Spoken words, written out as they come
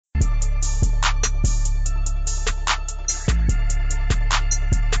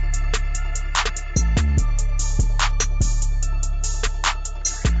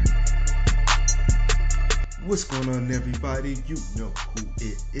What's going on, everybody? You know who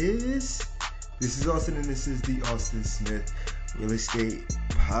it is. This is Austin, and this is the Austin Smith Real Estate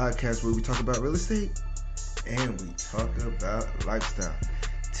Podcast, where we talk about real estate and we talk about lifestyle.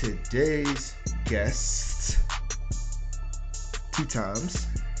 Today's guest, two times.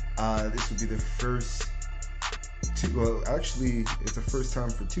 This will be the first two. Well, actually, it's the first time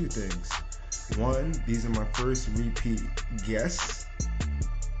for two things. One, these are my first repeat guests.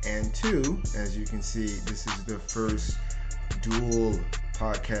 And two, as you can see, this is the first dual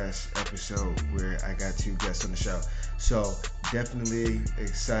podcast episode where I got two guests on the show. So definitely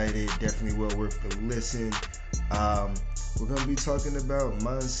excited, definitely well worth the listen. We're going to be talking about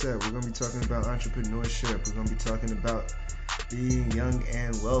mindset. We're going to be talking about entrepreneurship. We're going to be talking about being young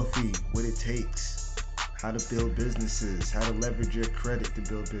and wealthy, what it takes, how to build businesses, how to leverage your credit to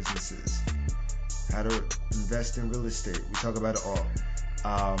build businesses, how to invest in real estate. We talk about it all.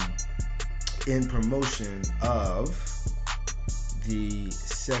 In promotion of the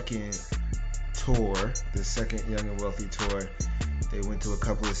second tour, the second Young and Wealthy tour. They went to a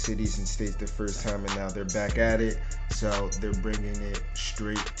couple of cities and states the first time, and now they're back at it. So they're bringing it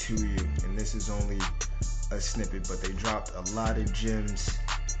straight to you. And this is only a snippet, but they dropped a lot of gems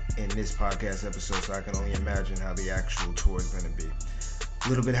in this podcast episode, so I can only imagine how the actual tour is going to be. A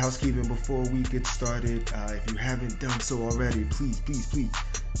little bit of housekeeping before we get started. If you haven't done so already, please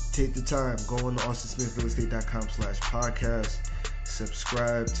take the time. Go on to austinsmithrealestate.com/podcast.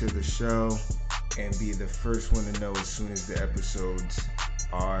 Subscribe to the show and be the first one to know as soon as the episodes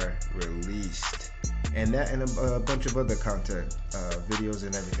are released. And that and a bunch of other content, videos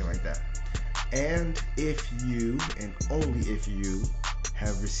and everything like that. And if you, and only if you,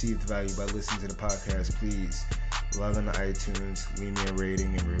 have received value by listening to the podcast, please log on to iTunes, leave me a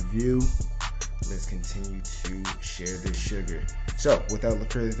rating and review. Let's continue to share this sugar. So,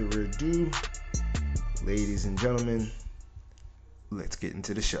 without further ado, ladies and gentlemen, let's get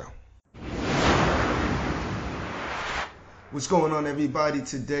into the show. What's going on, everybody?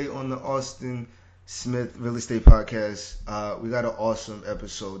 Today on the Austin Smith Real Estate Podcast, we got an awesome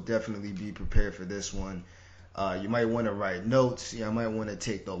episode. Definitely be prepared for this one. You might want to write notes. You might want to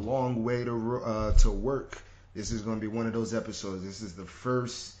take the long way to work. This is going to be one of those episodes. This is the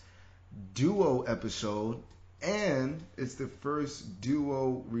first duo episode, and it's the first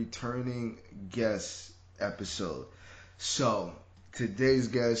duo returning guest episode. So today's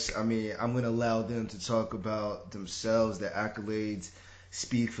guests, I'm going to allow them to talk about themselves. Their accolades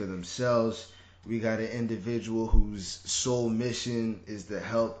speak for themselves. We got an individual whose sole mission is to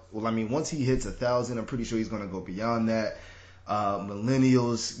help. Once he hits 1,000, I'm pretty sure he's going to go beyond that.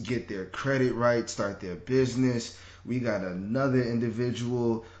 Millennials get their credit right, start their business. We got another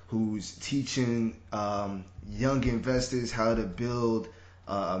individual who's teaching young investors how to build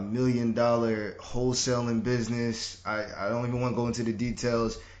a $1 million wholesaling business. I don't even want to go into the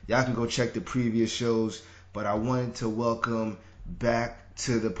details. Y'all can go check the previous shows. But I wanted to welcome back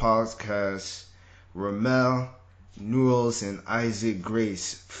to the podcast Ramel, Newerls, and Isaac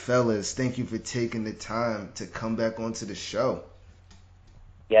Grace. Fellas, thank you for taking the time to come back onto the show.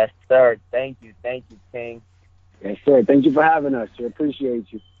 Yes, sir. Thank you, King. Yes, sir. Thank you for having us. We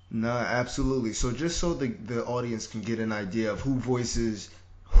appreciate you. No, absolutely. So just so the audience can get an idea of who voices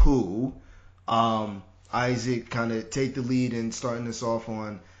who, Isaac, kind of take the lead in starting us off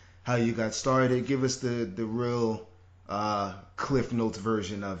on how you got started. Give us the real Cliff Notes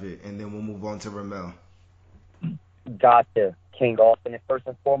version of it, and then we'll move on to Ramel. Gotcha, King Austin. And first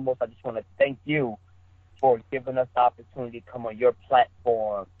and foremost, I just want to thank you for giving us the opportunity to come on your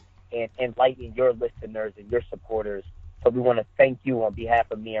platform and enlighten your listeners and your supporters. So we want to thank you on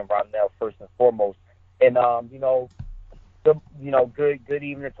behalf of me and Ramel first and foremost. And good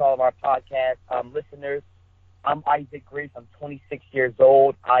evening to all of our podcast listeners. I'm Isaac Grace. I'm 26 years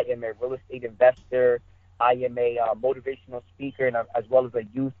old. I am a real estate investor. I am a motivational speaker, and as well as a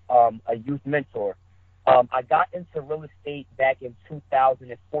youth mentor. I got into real estate back in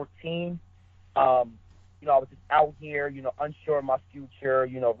 2014. I was just out here, unsure of my future,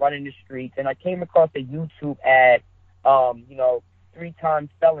 running the streets, and I came across a YouTube ad, 3-time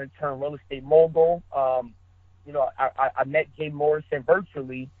felon turned real estate mogul. I met Jay Morrison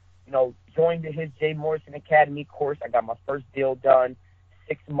virtually, joined his Jay Morrison Academy course. I got my first deal done.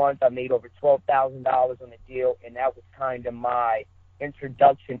 6 months, I made over $12,000 on the deal, and that was kind of my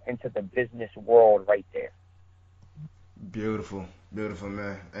introduction into the business world right there. Beautiful,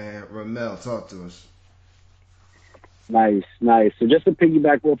 man. And Ramel, talk to us. Nice. So just to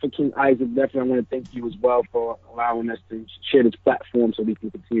piggyback off of King Isaac, definitely I want to thank you as well for allowing us to share this platform so we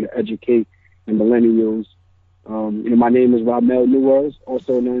can continue to educate the millennials. My name is Ramel Newerls,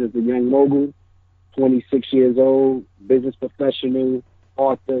 also known as the Young Mogul. 26 years old, business professional,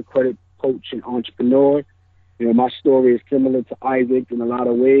 author, credit coach, and entrepreneur. You know, my story is similar to Isaac in a lot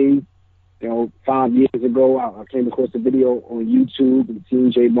of ways. You know, 5 years ago, I came across a video on YouTube and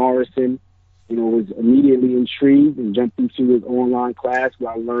seen Jay Morrison. You know, was immediately intrigued and jumped into his online class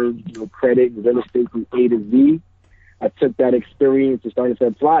where I learned, you know, credit and real estate from A to Z. I took that experience and started to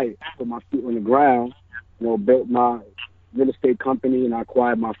apply it, put my feet on the ground, you know, built my real estate company, and I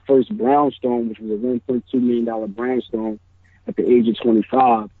acquired my first brownstone, which was a $1.2 million brownstone at the age of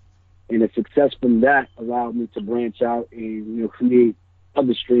 25. And the success from that allowed me to branch out and, you know, create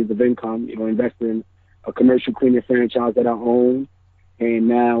other streams of income, you know, invest in a commercial cleaning franchise that I own, and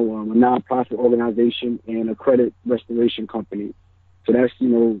now a nonprofit organization and a credit restoration company. So that's, you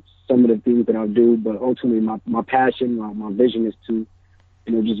know, some of the things that I do. But ultimately, my passion, my vision is to,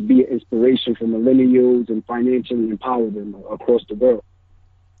 you know, just be an inspiration for millennials and financially empower them across the world.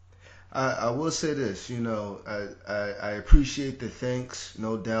 I will say this, you know, I appreciate the thanks,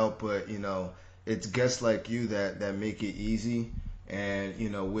 no doubt, but, you know, it's guests like you that make it easy. And, you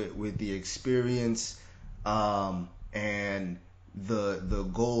know, with the experience and the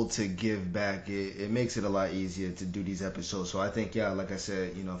goal to give back, it makes it a lot easier to do these episodes. So I think, yeah, like I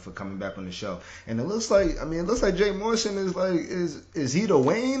said, you know, for coming back on the show. And it looks like Jay Morrison is like, is he the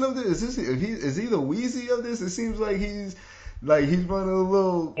Wayne of this? Is he the Wheezy of this? It seems like he's running a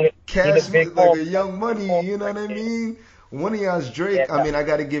little cash, like a Young Money, you know what I mean? One of y'all's Drake. Yeah, I mean, I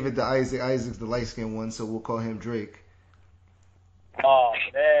got to give it to Isaac. Isaac's the light-skinned one, so we'll call him Drake. Oh,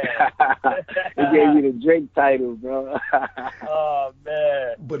 man. He gave you the Drake title, bro. Oh,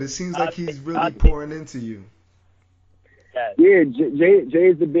 man. But it seems like he's really pouring into you. Yeah, Jay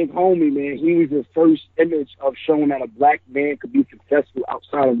is the big homie, man. He was the first image of showing that a black man could be successful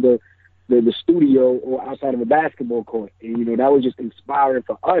outside of the studio or outside of a basketball court. And, you know, that was just inspiring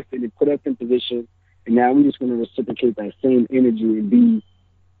for us, and it put us in position. And now we just want to reciprocate that same energy and be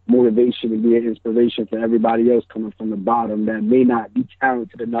motivation and be an inspiration for everybody else coming from the bottom that may not be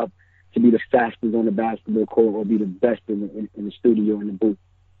talented enough to be the fastest on the basketball court or be the best in the studio, in the booth.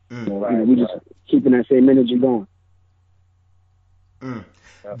 So, you know, we just keeping that same energy going.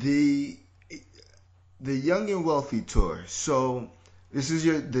 The Young and Wealthy tour. So this is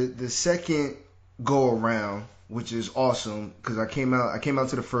the second go around, which is awesome because I came out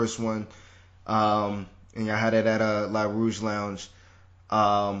to the first one, and I had it at La Rouge Lounge,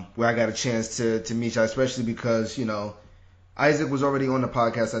 where I got a chance to meet you, especially because, you know, Isaac was already on the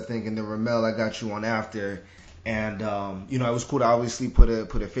podcast, I think, and then Ramel, I got you on after, and you know, it was cool to obviously put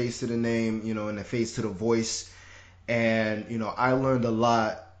a face to the name, you know, and a face to the voice, and, you know, I learned a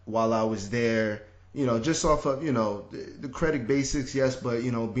lot while I was there. You know, just off of, you know, the credit basics, yes, but,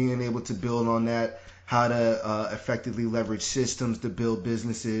 you know, being able to build on that, how to effectively leverage systems to build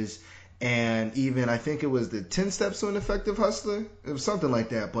businesses, and even I think it was the 10 steps to an effective hustler. It was something like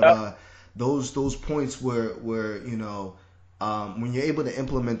that. But those points were you know, when you're able to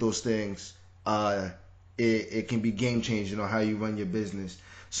implement those things, it can be game changing on how you run your business.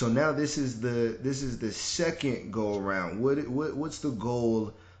 So now this is the second go around. What's the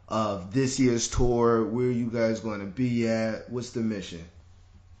goal of this year's tour? Where are you guys going to be at? What's the mission?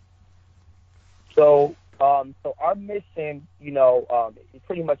 So our mission, you know, it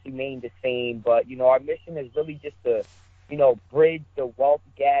pretty much remained the same, but, you know, our mission is really just to, you know, bridge the wealth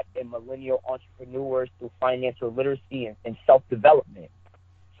gap in millennial entrepreneurs through financial literacy and self-development.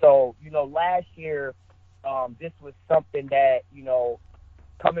 So, you know, last year, this was something that, you know,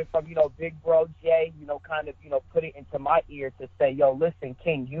 coming from, you know, big bro Jay, you know, kind of, you know, put it into my ear to say, yo, listen,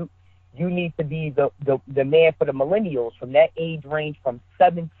 King, you need to be the man for the millennials from that age range from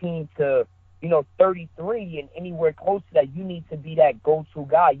 17 to, you know, 33 and anywhere close to that. You need to be that go-to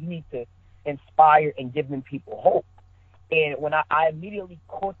guy. You need to inspire and give them people hope. And when I immediately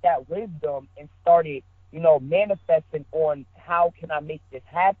caught that wisdom and started, you know, manifesting on how can I make this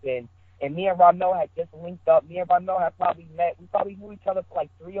happen. And me and Ramel had just linked up. Me and Ramel had probably met. We probably knew each other for like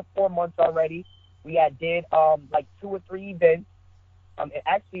 3 or 4 months already. We had did like 2 or 3 events. And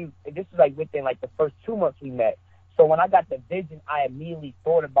actually, this was like within like the first 2 months we met. So when I got the vision, I immediately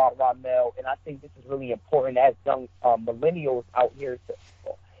thought about Ramel, and I think this is really important as young millennials out here.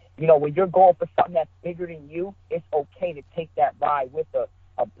 You know, when you're going for something that's bigger than you, it's okay to take that ride with a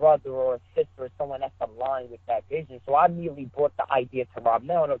brother or a sister or someone that's aligned with that vision. So I immediately brought the idea to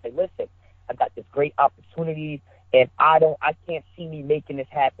Ramel, and I was like, listen, I got this great opportunity, and I can't see me making this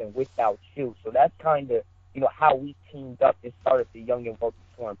happen without you. So that's kind of, you know, how we teamed up and started the Young and Wealthy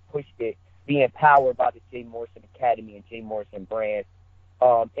Tour and pushed it, being powered by the Jay Morrison Academy and Jay Morrison brand.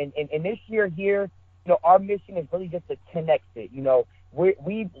 And this year here, you know, our mission is really just to 10x it. You know,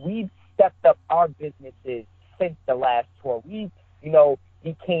 we've stepped up our businesses since the last tour. We, you know,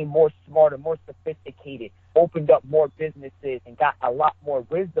 became more smarter, more sophisticated, opened up more businesses, and got a lot more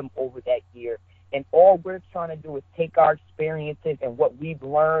wisdom over that year. And all we're trying to do is take our experiences and what we've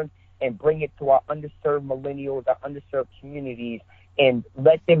learned and bring it to our underserved millennials, our underserved communities, and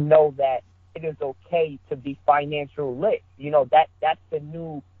let them know that it is okay to be financially lit. You know, that's the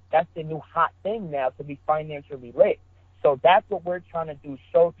new hot thing now, to be financially lit. So that's what we're trying to do.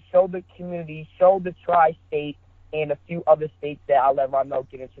 Show the community, show the tri-state and a few other states that I'll let Ramel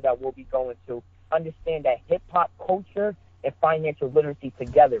get into that we'll be going to. Understand that hip-hop culture and financial literacy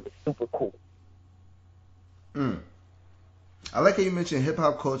together is super cool. I like how you mentioned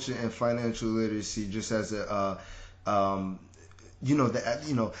hip-hop culture and financial literacy just as a,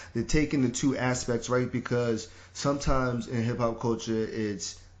 they're taking the two aspects, right? Because sometimes in hip-hop culture,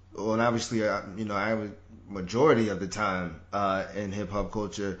 it's, well, and obviously, I would majority of the time in hip-hop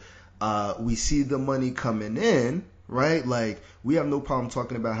culture, we see the money coming in, right? Like, we have no problem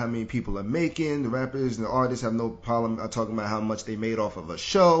talking about how many people are making. The rappers and the artists have no problem talking about how much they made off of a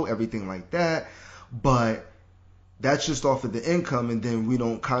show, everything like that. But that's just off of the income, and then we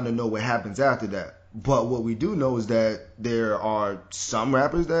don't kind of know what happens after that. But what we do know is that there are some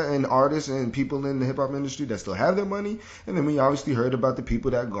rappers and artists and people in the hip-hop industry that still have their money, and then we obviously heard about the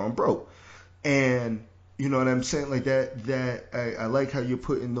people that gone broke. And you know what I'm saying? Like that I like how you're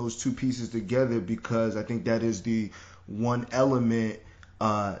putting those two pieces together, because I think that is the one element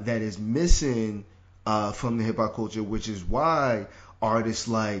that is missing from the hip-hop culture, which is why artists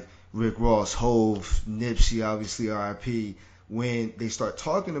like Rick Ross, Hove, Nipsey, obviously R.I.P., when they start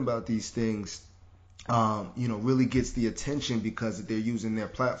talking about these things, really gets the attention, because they're using their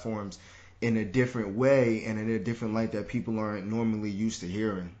platforms in a different way and in a different light that people aren't normally used to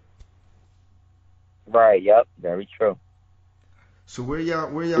hearing. Right, yep, very true. So where y'all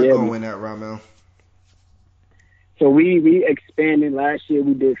going at, Ramel? So we expanded. Last year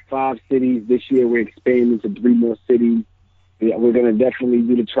we did 5 cities. This year we're expanding to 3 more cities. We're going to definitely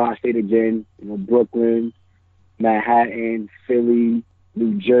do the tri-state again, Brooklyn, Manhattan, Philly,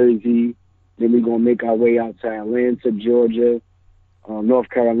 New Jersey. Then we're going to make our way out to Atlanta, Georgia, North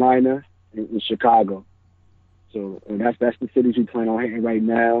Carolina, and Chicago. So that's the cities we plan on hitting right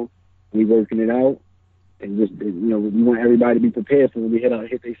now. We're working it out. And just, we want everybody to be prepared for when we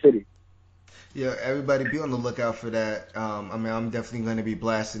hit their city. Yeah, everybody be on the lookout for that. I'm definitely going to be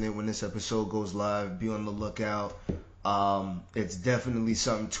blasting it when this episode goes live. Be on the lookout. It's definitely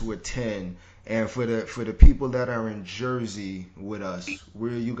something to attend. And for the people that are in Jersey with us,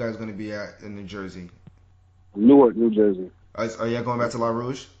 where are you guys going to be at in New Jersey? Newark, New Jersey. Are y'all going back to La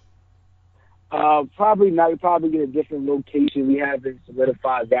Rouge? Probably not. We probably get a different location. We haven't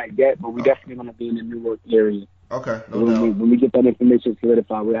solidified that yet, but we definitely going to be in the Newark area. Okay, no doubt. When we get that information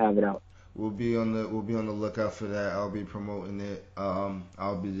solidified, we'll have it out. We'll be on the lookout for that. I'll be promoting it.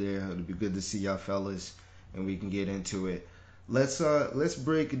 I'll be there. It'll be good to see y'all fellas, and we can get into it. Let's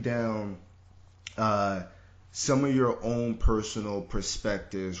break down some of your own personal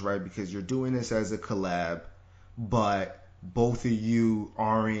perspectives, right? Because you're doing this as a collab, but both of you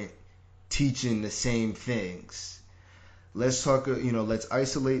aren't teaching the same things. Let's talk, let's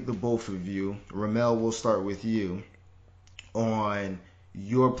isolate the both of you. Ramel, we'll start with you on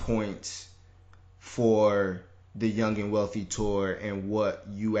your points for the Young and Wealthy Tour and what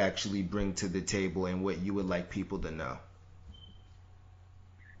you actually bring to the table and what you would like people to know.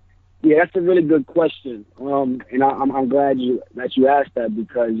 Yeah, that's a really good question. And I'm glad that you asked that,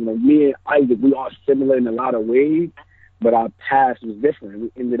 because, me and Isaac, we are similar in a lot of ways, but our past was different.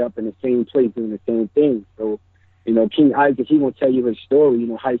 We ended up in the same place doing the same thing. So, King Isaac, he gonna tell you his story,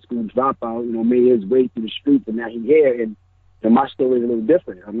 high school dropout, made his way through the streets, and now he's here. And my story is a little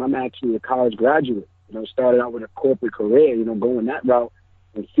different. I'm actually a college graduate. Started out with a corporate career, going that route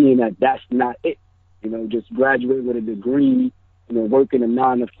and seeing that that's not it. Just graduating with a degree, working a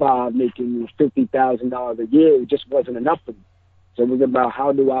 9 to 5, making $50,000 a year, it just wasn't enough for me. So it was about,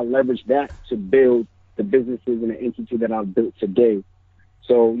 how do I leverage that to build the businesses and the entity that I've built today.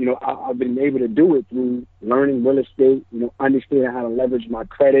 So, I've been able to do it through learning real estate, understanding how to leverage my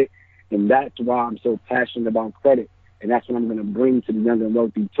credit. And that's why I'm so passionate about credit. And that's what I'm going to bring to the Young and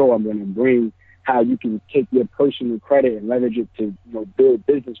Wealthy Tour. I'm going to bring how you can take your personal credit and leverage it to, build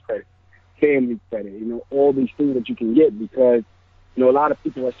business credit, family credit, all these things that you can get, because, a lot of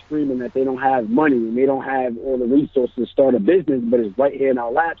people are screaming that they don't have money and they don't have all the resources to start a business, but it's right here in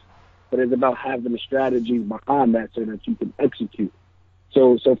our laps. But it's about having the strategies behind that so that you can execute.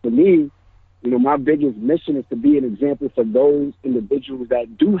 So for me, my biggest mission is to be an example for those individuals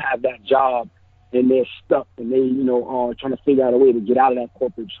that do have that job and they're stuck and they, are trying to figure out a way to get out of that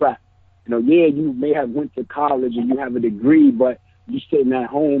corporate trap. Yeah, you may have went to college and you have a degree, but you're sitting at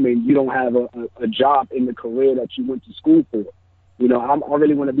home and you don't have a job in the career that you went to school for. I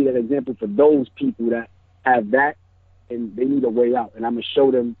really want to be that example for those people that have that and they need a way out. And I'm going to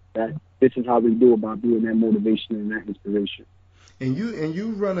show them that this is how we do it by being that motivation and that inspiration. And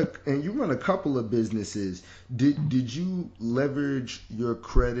you run a couple of businesses. Did you leverage your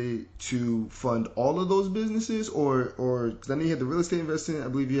credit to fund all of those businesses, or because I know you had the real estate investing, I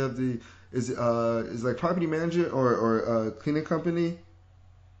believe you have is like property manager or cleaning company.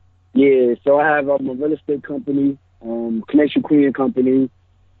 Yeah, so I have a real estate company, connection cleaning company,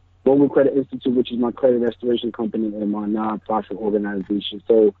 Global Credit Institute, which is my credit restoration company, and my nonprofit organization.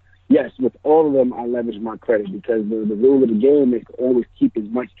 So yes, with all of them, I leverage my credit because the rule of the game is to always keep as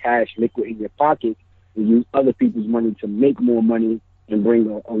much cash liquid in your pocket and use other people's money to make more money and bring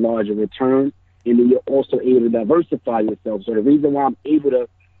a larger return. And then you're also able to diversify yourself. So the reason why I'm able to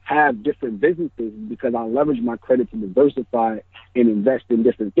have different businesses is because I leverage my credit to diversify and invest in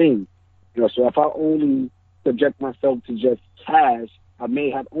different things. So if I only subject myself to just cash, I may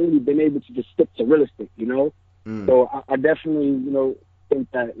have only been able to just stick to real estate, So I definitely, think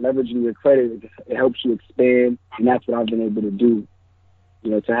that leveraging your credit, it helps you expand, and that's what I've been able to do,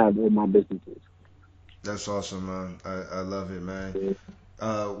 to have all my businesses. That's awesome, man. I love it, man.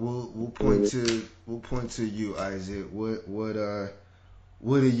 We'll point to you, Isaac. What are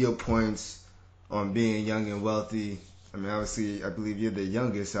your points on being young and wealthy? I mean, obviously, I believe you're the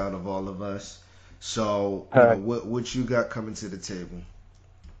youngest out of all of us. So, what you got coming to the table?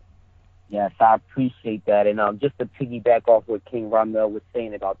 Yes, I appreciate that. And just to piggyback off what King Ramel was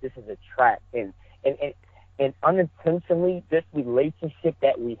saying about this is a trap. And unintentionally, this relationship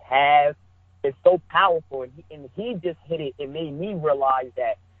that we have is so powerful. And he just hit it. It made me realize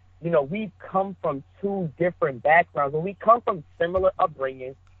that, we come from two different backgrounds. And we come from similar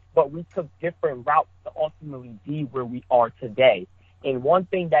upbringings, but we took different routes to ultimately be where we are today. And one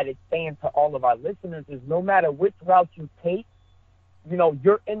thing that it's saying to all of our listeners is no matter which route you take,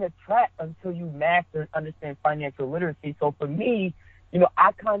 you're in a trap until you master and understand financial literacy. So for me,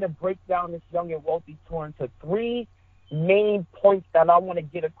 I kind of break down this Young and Wealthy tour into three main points that I want to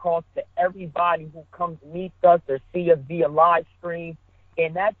get across to everybody who comes meet us or see us via live stream.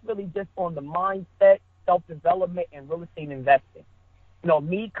 And that's really just on the mindset, self-development, and real estate investing.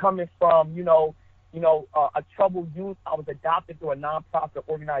 Me coming from, a troubled youth, I was adopted through a nonprofit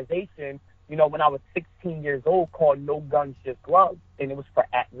organization, when I was 16 years old called No Guns, Just Gloves. And it was for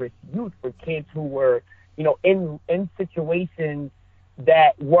at-risk youth, for kids who were, in situations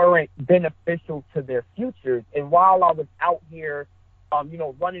that weren't beneficial to their futures. And while I was out here,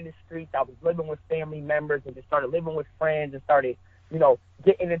 running the streets, I was living with family members and just started living with friends and started,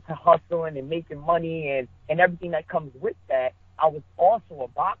 getting into hustling and making money and everything that comes with that. I was also a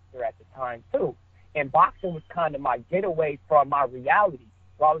boxer at the time, too. And boxing was kind of my getaway from my reality.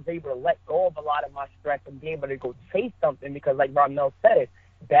 So I was able to let go of a lot of my stress and be able to go chase something because, like Ramel said,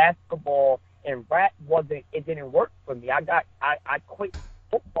 basketball and rap it didn't work for me. I quit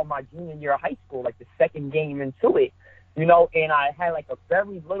football my junior year of high school, like the second game into it, and I had like a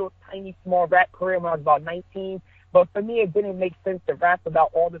very little, tiny, small rap career when I was about 19. But for me, it didn't make sense to rap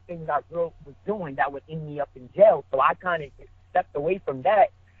about all the things I was doing that would end me up in jail. So I kind of stepped away from that,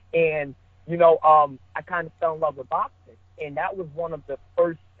 and I kind of fell in love with boxing. And that was one of the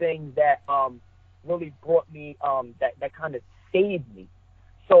first things that really brought me, that kind of saved me.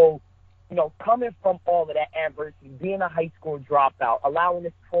 So, coming from all of that adversity, being a high school dropout, allowing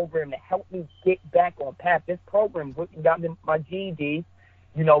this program to help me get back on path. This program got me my GED,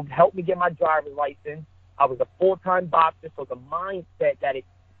 helped me get my driver's license. I was a full-time boxer, so the mindset that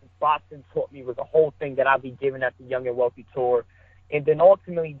boxing taught me was a whole thing that I'd be giving at the Young and Wealthy Tour. And then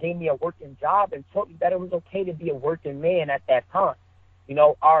ultimately gave me a working job and taught me that it was okay to be a working man at that time.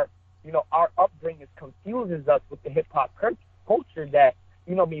 Our upbringing confuses us with the hip hop culture that,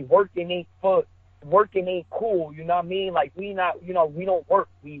 working ain't cool. You know what I mean? Like we don't work.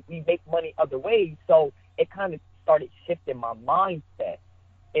 We make money other ways. So it kind of started shifting my mindset.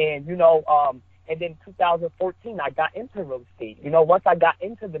 And, and then 2014, I got into real estate. Once I got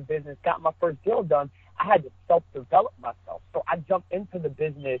into the business, got my first deal done, I had to self-develop myself. So I jumped into the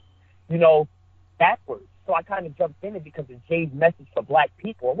business, backwards. So I kind of jumped in it because of Jay's message for Black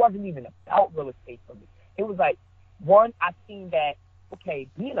people. It wasn't even about real estate for me. It was like, one, I seen that, okay,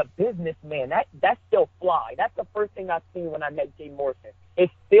 being a businessman, that's still fly. That's the first thing I seen when I met Jay Morrison.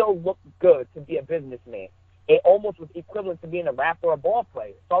 It still looked good to be a businessman. It almost was equivalent to being a rapper or a ball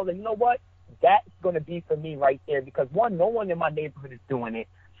player. So I was like, you know what? That's going to be for me right there because, one, no one in my neighborhood is doing it.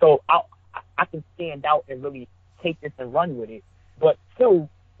 So I can stand out and really take this and run with it. But two,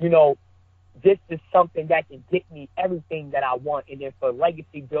 this is something that can get me everything that I want. And then for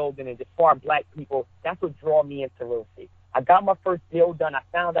legacy building and just for our Black people, that's what draw me into real estate. I got my first deal done. I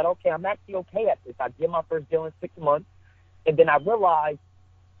found out, okay, I'm actually okay at this. I did my first deal in 6 months. And then I realized,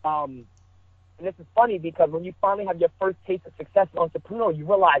 and this is funny because when you finally have your first taste of success as an entrepreneur, you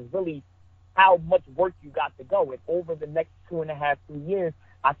realize really how much work you got to go. And over the next 2.5, 3 years,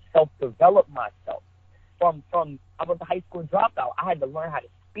 I self-developed myself. From I was a high school dropout. I had to learn how to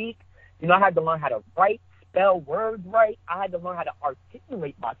speak. I had to learn how to write, spell words right. I had to learn how to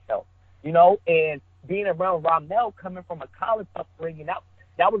articulate myself, and being around Ramel, coming from a college upbringing,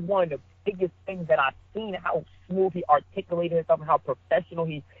 that was one of the biggest things that I've seen, how smooth he articulated himself and how professional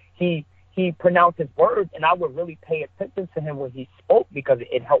he pronounced his words. And I would really pay attention to him when he spoke because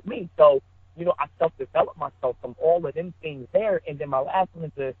it helped me. So, I self-developed myself from all of them things there. And then my last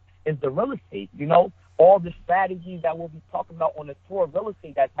one is the real estate, all the strategies that we'll be talking about on the tour of real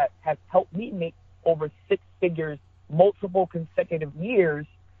estate that has helped me make over 6 figures, multiple consecutive years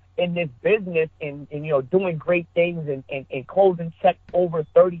in this business and doing great things and closing checks over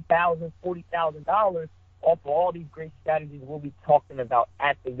 $30,000, $40,000 off of all these great strategies we'll be talking about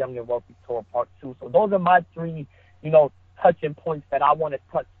at the Young and Wealthy Tour Part 2. So those are my 3, touching points that I want to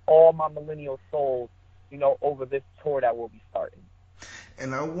touch all my millennial souls, over this tour that we'll be starting.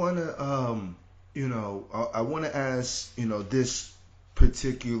 And I want to, I want to ask, this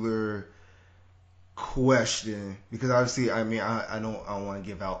particular question, because obviously, I don't want to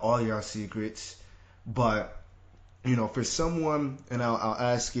give out all your secrets, but, for someone, and I'll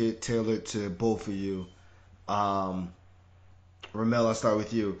ask it tailored to both of you. Ramel, I'll start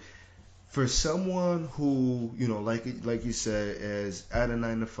with you. For someone who, like you said, is at a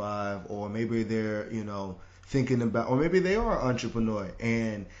 9-to-5, or maybe they're, thinking about, or maybe they are an entrepreneur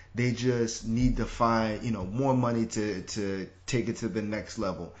and they just need to find, more money to take it to the next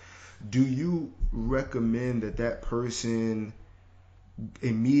level. Do you recommend that person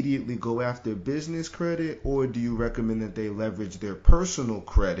immediately go after business credit, or do you recommend that they leverage their personal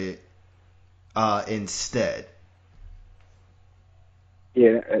credit instead?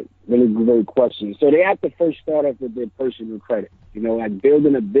 Yeah, really great question. So they have to first start off with their personal credit. Like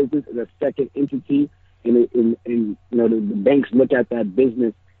building a business as a second entity, and the banks look at that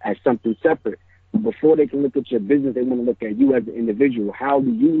business as something separate. Before they can look at your business, they want to look at you as an individual. How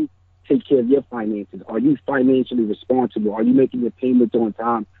do you take care of your finances? Are you financially responsible? Are you making your payments on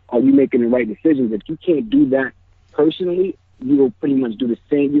time? Are you making the right decisions? If you can't do that personally, you will pretty much do the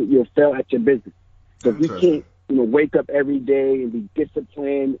same. You'll fail at your business. So if you can't, wake up every day and be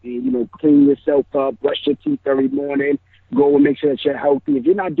disciplined and, clean yourself up, brush your teeth every morning, go and make sure that you're healthy. If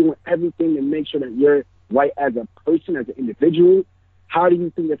you're not doing everything to make sure that you're right as a person, as an individual, how do you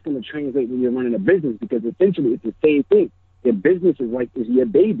think that's going to translate when you're running a business? Because essentially it's the same thing. Your business is your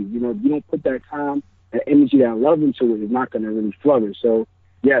baby. If you don't put that time, that energy, that love into it, it's not going to really flourish. So,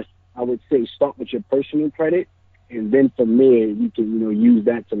 yes, I would say start with your personal credit, and then from there you can, use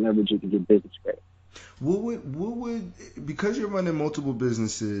that to leverage it to get business credit. What would because you're running multiple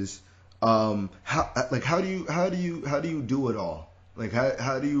businesses, how do you do it all? Like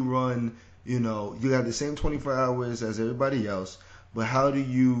how do you run, you have the same 24 hours as everybody else, but how do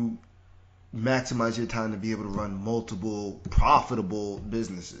you maximize your time to be able to run multiple profitable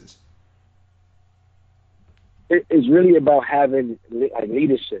businesses? It's really about having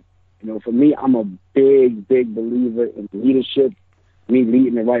leadership. For me, I'm a big believer in leadership, me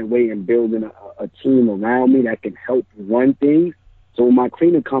leading the right way and building a team around me that can help run things. So my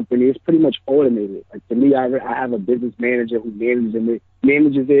cleaning company is pretty much automated. Like to me, I have a business manager who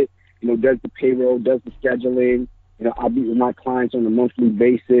manages it, does the payroll, does the scheduling. I'll be with my clients on a monthly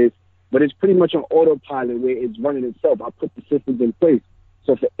basis, but it's pretty much on autopilot where it's running itself. I put the systems in place.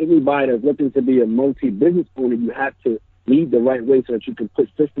 So for anybody that's looking to be a multi-business owner, you have to lead the right way so that you can put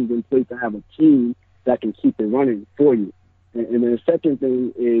systems in place to have a team that can keep it running for you. And then the second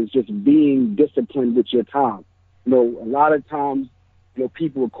thing is just being disciplined with your time. A lot of times,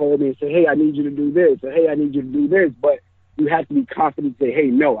 people will call me and say, hey, I need you to do this, or hey, I need you to do this, but you have to be confident to say, hey,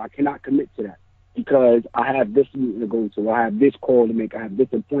 no, I cannot commit to that because I have this meeting to go to, I have this call to make, I have this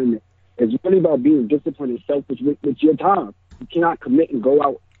appointment. It's really about being disciplined and selfish with your time. You cannot commit and go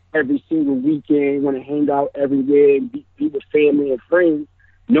out every single weekend, want to hang out everywhere, and be with family and friends,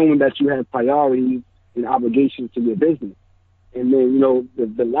 knowing that you have priorities and obligations to your business. And then,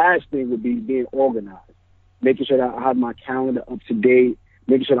 the last thing would be being organized, making sure that I have my calendar up to date,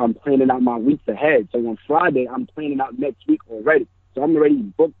 making sure that I'm planning out my weeks ahead. So on Friday, I'm planning out next week already. So I'm already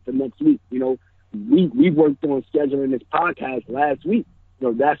booked for next week. We worked on scheduling this podcast last week.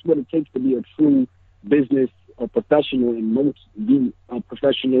 That's what it takes to be a true business a professional in multiple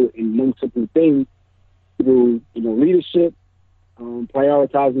things through, leadership,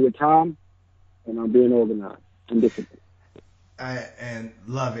 prioritizing your time, and being organized and disciplined. And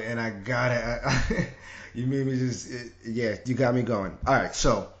love it, and I got it. You made me you got me going. All right,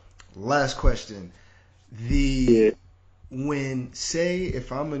 so last question. If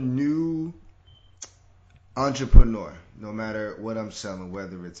I'm a new entrepreneur, no matter what I'm selling,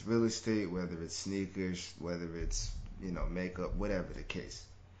 whether it's real estate, whether it's sneakers, whether it's makeup, whatever the case,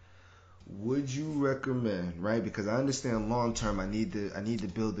 would you recommend, right? Because I understand long term, I need to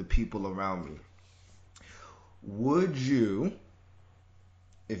build the people around me. Would you,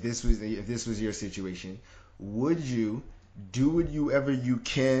 if this was your situation, would you do whatever you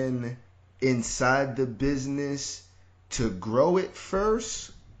can inside the business to grow it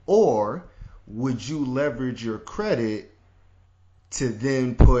first, or would you leverage your credit to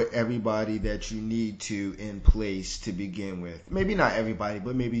then put everybody that you need to in place to begin with? Maybe not everybody,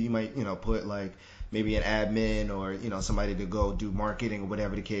 but maybe you might, put like maybe an admin or, somebody to go do marketing or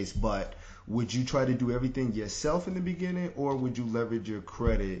whatever the case. But would you try to do everything yourself in the beginning, or would you leverage your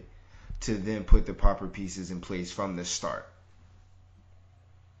credit to then put the proper pieces in place from the start?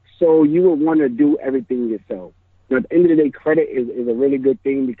 So you would want to do everything yourself. At the end of the day, credit is a really good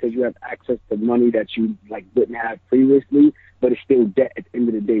thing because you have access to money that you wouldn't have previously, but it's still debt at the end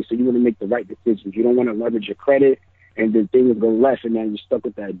of the day. So you want to make the right decisions. You don't want to leverage your credit and then things go left and then you're stuck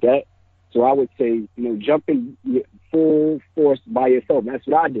with that debt. So I would say, jump in full force by yourself. That's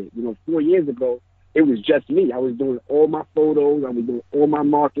what I did. 4 years ago, it was just me. I was doing all my photos. I was doing all my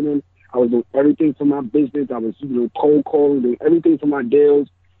marketing. I was doing everything for my business. I was, cold calling, doing everything for my deals.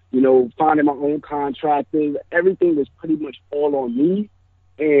 Finding my own contractors. Everything was pretty much all on me.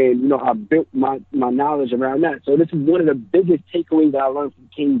 And, I built my knowledge around that. So this is one of the biggest takeaways that I learned from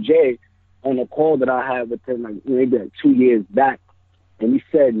King J on a call that I had with him maybe 2 years back. And he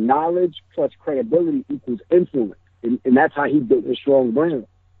said knowledge plus credibility equals influence. And that's how he built a strong brand.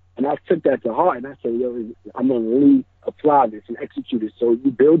 And I took that to heart. And I said, I'm going to really apply this and execute it. So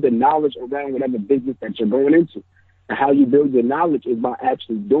you build the knowledge around whatever business that you're going into. And how you build your knowledge is by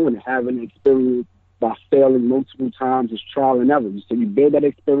actually doing it, having an experience, by failing multiple times. It's trial and error. So you build that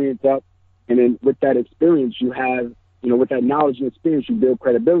experience up. And then with that experience, you have, with that knowledge and experience, you build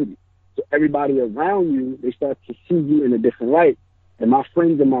credibility. So everybody around you, they start to see you in a different light. And my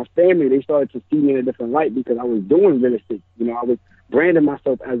friends and my family, they started to see me in a different light because I was doing real estate. I was branding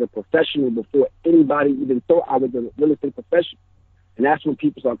myself as a professional before anybody even thought I was a real estate professional. And that's when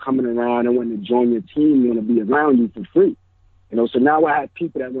people start coming around and wanting to join your team, want to be around you for free. So now I have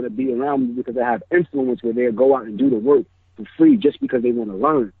people that want to be around me because I have influence where they'll go out and do the work for free just because they want to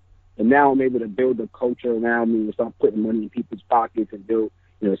learn. And now I'm able to build a culture around me and start putting money in people's pockets and build,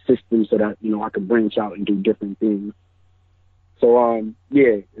 systems so that, I can branch out and do different things. So,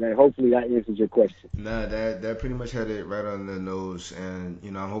 hopefully that answers your question. Nah, that pretty much had it right on the nose. And,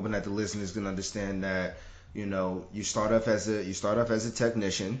 I'm hoping that the listeners can understand that, you start off as a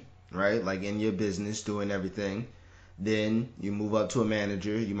technician, right? Like in your business, doing everything. Then you move up to a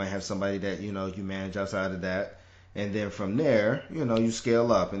manager. You might have somebody that, you manage outside of that. And then from there, you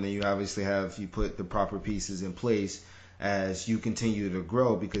scale up. And then you obviously you put the proper pieces in place as you continue to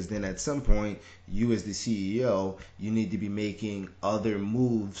grow, because then at some point, you as the CEO, you need to be making other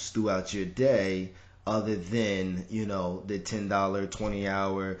moves throughout your day other than, the $10,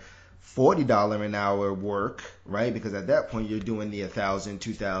 20-hour, $40 an hour work, right? Because at that point, you're doing the $1,000,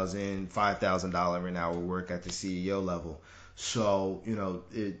 $2,000, $5,000 an hour work at the CEO level. So,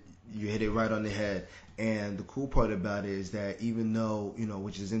 you hit it right on the head. And the cool part about it is that even though,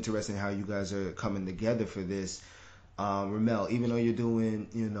 which is interesting how you guys are coming together for this, Ramel, even though you're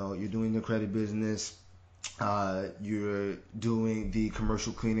doing the credit business, you're doing the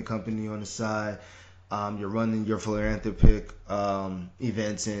commercial cleaning company on the side, you're running your philanthropic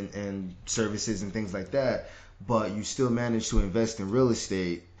events and services and things like that, but you still manage to invest in real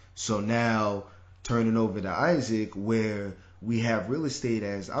estate. So now turning over to Isaac, where we have real estate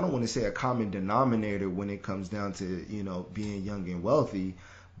as, I don't want to say a common denominator when it comes down to, being young and wealthy,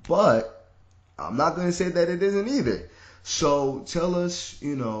 but I'm not going to say that it isn't either. So tell us,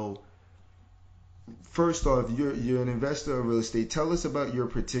 first off, you're an investor in real estate. Tell us about your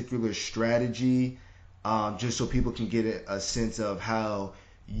particular strategy, just so people can get a sense of how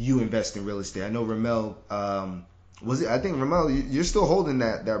you invest in real estate. I know Ramel, Ramel, you're still holding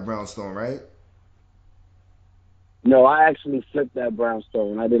that brownstone, right? No, I actually flipped that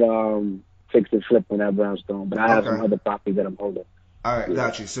brownstone. I did fix and flip on that brownstone, but I have some other property that I'm holding. All right,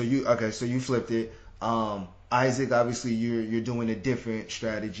 got you. So you flipped it. Isaac, obviously you're doing a different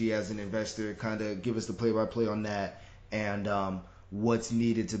strategy as an investor. Kind of give us the play-by-play on that, and what's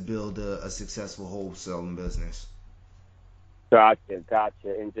needed to build a successful wholesaling business. Gotcha.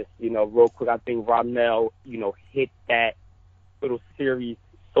 And just, real quick, I think Ramel, hit that little series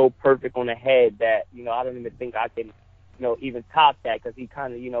so perfect on the head that, I don't even think I can, even top that, because he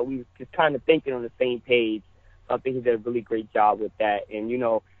kind of, we were just kind of thinking on the same page. So I think he did a really great job with that. And,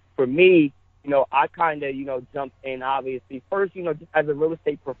 for me, I kind of, jumped in, obviously, first, just as a real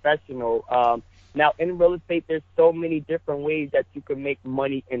estate professional. Now, in real estate, there's so many different ways that you can make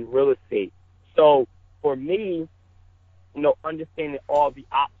money in real estate. So for me, understanding all the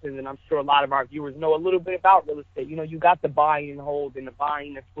options, and I'm sure a lot of our viewers know a little bit about real estate. You got the buying and hold and the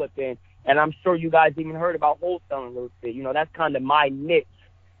buying and flipping, and I'm sure you guys even heard about wholesaling real estate. That's kind of my niche.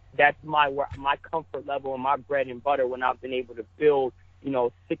 That's my comfort level and my bread and butter when I've been able to build,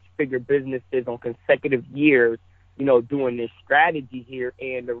 six-figure businesses on consecutive years, doing this strategy here.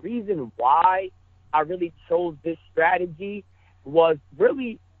 And the reason why I really chose this strategy was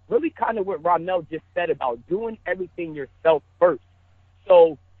really kind of what Ramel just said about doing everything yourself first.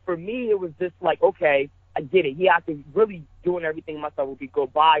 So for me, it was just like, okay, I get it. Yeah, I can really doing everything myself would be go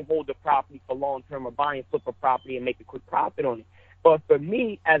buy, hold the property for long term, or buy and flip a property and make a quick profit on it. But for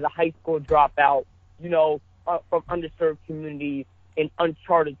me, as a high school dropout, from underserved communities in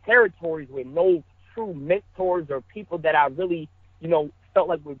uncharted territories with no true mentors or people that I really, felt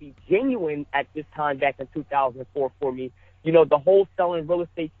like would be genuine at this time back in 2004 for me, the wholesaling real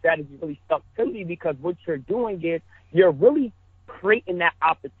estate strategy really stuck to me, because what you're doing is you're really creating that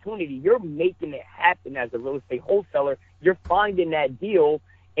opportunity. You're making it happen as a real estate wholesaler. You're finding that deal,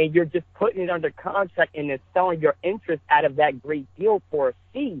 and you're just putting it under contract and then selling your interest out of that great deal for a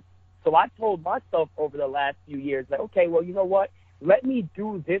fee. So I told myself over the last few years, like, okay, well, you know what? Let me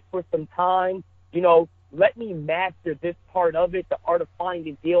do this for some time. Let me master this part of it, the art of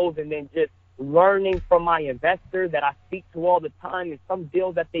finding deals, and then just learning from my investor that I speak to all the time, and some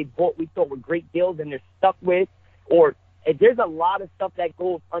deals that they bought we thought were great deals and they're stuck with. Or there's a lot of stuff that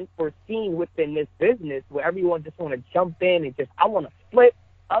goes unforeseen within this business where everyone just want to jump in and just, I want to flip.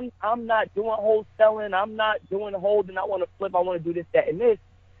 I'm not doing wholesaling. I'm not doing holding. I want to flip. I want to do this, that, and this.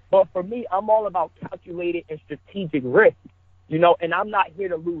 But for me, I'm all about calculated and strategic risk, and I'm not here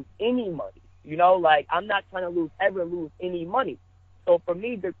to lose any money. I'm not trying to ever lose any money. So for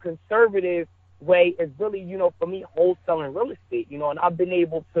me, the conservative way is really, for me, wholesaling real estate, and I've been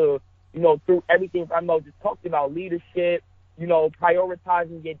able to, through everything Ramel just talked about, leadership,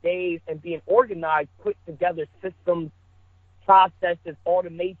 prioritizing your days and being organized, put together systems, processes,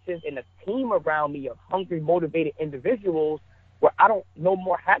 automations, and a team around me of hungry, motivated individuals where I don't no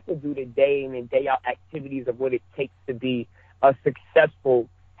more have to do the day in and day out activities of what it takes to be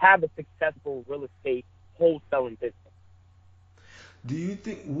have a successful real estate wholesaling business. Do you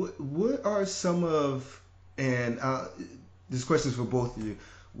think what are some of, and this question is for both of you,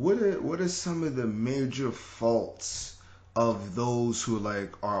 what are some of the major faults of those who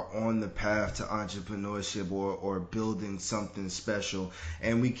are on the path to entrepreneurship or building something special,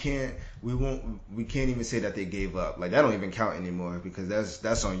 and we can't even say that they gave up? That don't even count anymore, because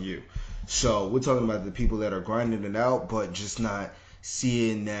that's on you. So we're talking about the people that are grinding it out but just not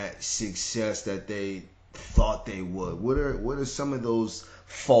seeing that success that they thought they would. What are some of those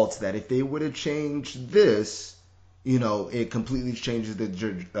faults that if they would have changed this, it completely changes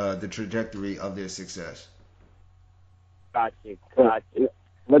the trajectory of their success? Gotcha.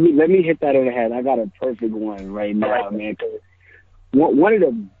 Let me hit that on the head. I got a perfect one right now, man. One of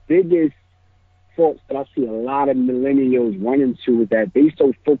the biggest faults that I see a lot of millennials run into is that they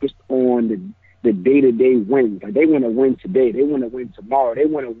so focused on the day-to-day wins. Like, they want to win today. They want to win tomorrow. They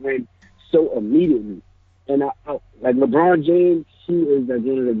want to win so immediately. And like LeBron James, he is one of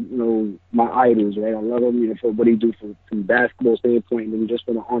the, my idols, right? I love him, for what he do from a basketball standpoint, and then just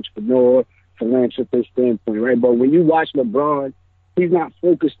from an entrepreneur, philanthropist standpoint, right? But when you watch LeBron, he's not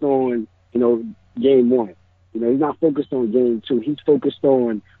focused on, game one. He's not focused on game two. He's focused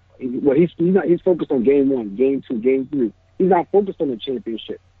on, he's focused on game one, game two, game three. He's not focused on the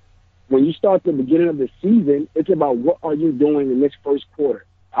championship. When you start the beginning of the season, it's about what are you doing in this first quarter.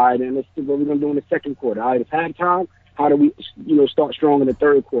 All right, then let's see what we're going to do in the second quarter. All right, it's halftime. How do we, start strong in the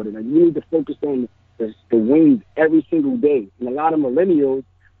third quarter? Like, you need to focus on the wins every single day. And a lot of millennials,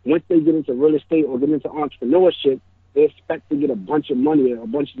 once they get into real estate or get into entrepreneurship, they expect to get a bunch of money or a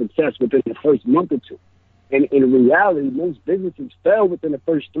bunch of success within the first month or two. And in reality, most businesses fail within the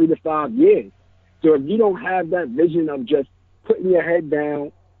first 3 to 5 years. So if you don't have that vision of just putting your head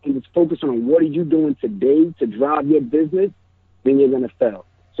down and just focus on what are you doing today to drive your business, then you're going to fail.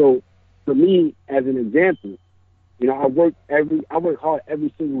 So for me, as an example, I work hard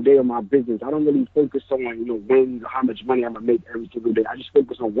every single day on my business. I don't really focus on, wins or how much money I'm gonna make every single day. I just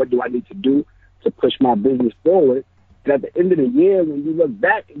focus on what do I need to do to push my business forward. And at the end of the year, when you look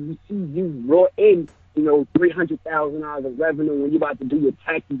back and you see you brought in, $300,000 of revenue when you're about to do your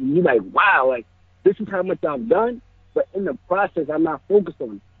taxes, and you're like, wow, like this is how much I've done. But in the process, I'm not focused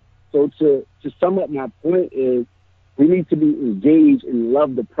on it. So to sum up my point is, we need to be engaged and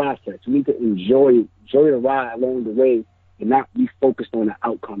love the process. We need to enjoy the ride along the way and not be focused on the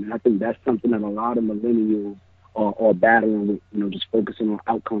outcome. And I think that's something that a lot of millennials are battling with, just focusing on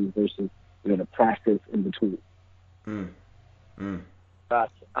outcomes versus, the process in between.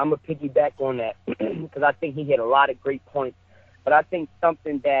 Gotcha. I'm going to piggyback on that because I think he hit a lot of great points. But I think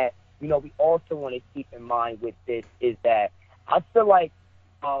something that, we also want to keep in mind with this is that I feel like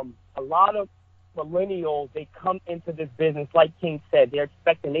a lot of millennials, they come into this business, like King said, they're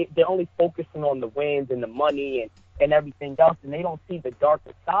only focusing on the wins and the money and everything else, and they don't see the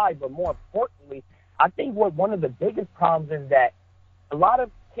darker side. But more importantly, I think one of the biggest problems is that a lot of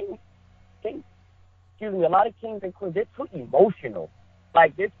kings and queens, they're too emotional.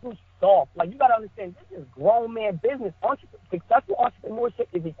 Like, they're too soft. Like, you got to understand, this is grown man business. Successful entrepreneurship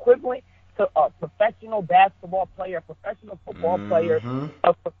is equivalent to a professional basketball player, a professional football player,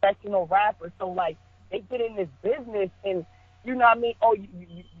 a professional rapper. So, like, they get in this business and, you know what I mean? Oh,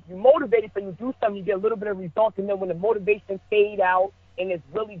 you motivated, so you do something, you get a little bit of results, and then when the motivation fade out and it's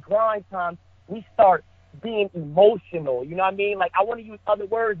really grind time, we start being emotional. You know what I mean? Like, I want to use other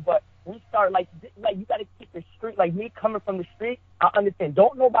words, but we start, like you got to keep the street. Like, me coming from the street, I understand.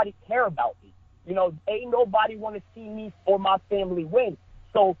 Don't nobody care about me. Ain't nobody want to see me or my family win.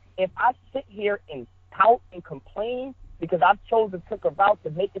 So if I sit here and pout and complain because I've chosen took a route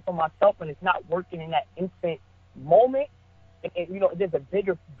to make it for myself and it's not working in that instant moment, and there's a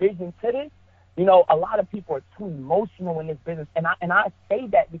bigger vision to this, a lot of people are too emotional in this business. And I say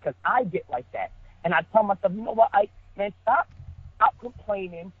that because I get like that. And I tell myself, you know what, stop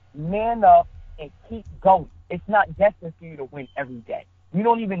complaining, man up, and keep going. It's not destined for you to win every day. You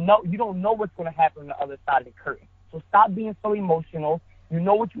don't know what's going to happen on the other side of the curtain. So stop being so emotional. You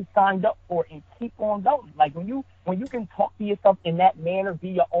know what you signed up for, and keep on going. Like, when you can talk to yourself in that manner, be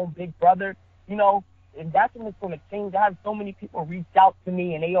your own big brother, and that's when it's going to change. I have so many people reach out to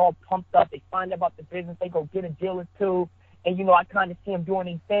me, and they all pumped up. They find out about the business. They go get a deal or two, and, I kind of see them doing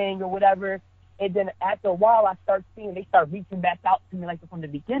their thing or whatever. And then after a while, I start seeing they start reaching back out to me like from the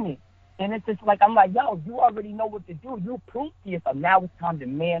beginning. And it's just like, I'm like, yo, you already know what to do. You proved to yourself. Now it's time to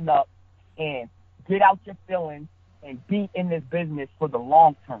man up and get out your feelings and be in this business for the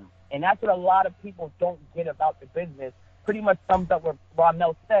long term. And that's what a lot of people don't get about the business. Pretty much sums up what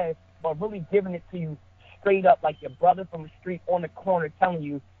Ramel said, but really giving it to you straight up like your brother from the street on the corner telling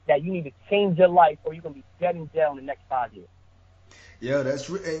you that you need to change your life or you're going to be dead in jail in the next 5 years. Yeah, that's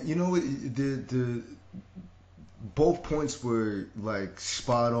and you know what, the both points were like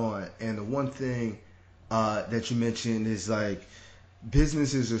spot on. And the one thing that you mentioned is like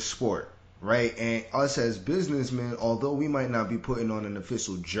business is a sport, right? And us as businessmen, although we might not be putting on an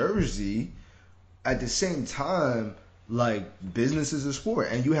official jersey, at the same time, like, business is a sport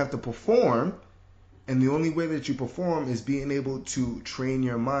and you have to perform. And the only way that you perform is being able to train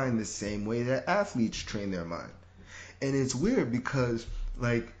your mind the same way that athletes train their mind. And it's weird because,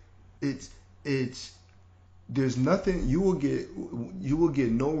 like, it's there's nothing you will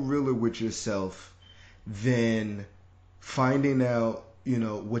get no realer with yourself than finding out,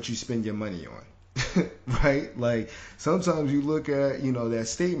 what you spend your money on. Right? Like, sometimes you look at, that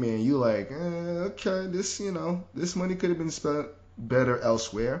statement and you're like, okay, this money could have been spent better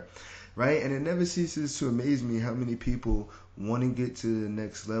elsewhere. Right? And it never ceases to amaze me how many people want to get to the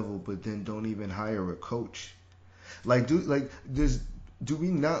next level but then don't even hire a coach. Like, do we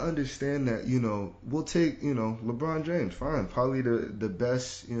not understand that, we'll take, LeBron James, fine, probably the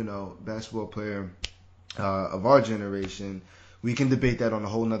best, basketball player of our generation. We can debate that on a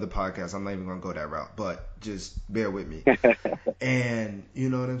whole nother podcast. I'm not even going to go that route, but just bear with me. And you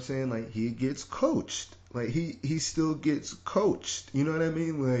know what I'm saying? Like, he gets coached. Like, he still gets coached. You know what I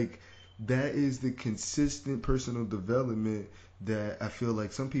mean? Like, that is the consistent personal development that I feel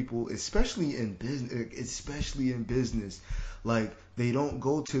like some people, especially in business, like, they don't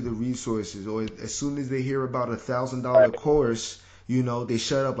go to the resources, or as soon as they hear about $1,000 course, they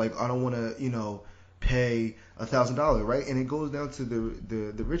shut up. Like, I don't want to, pay $1,000, right? And it goes down to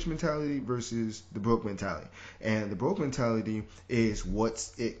the rich mentality versus the broke mentality. And the broke mentality is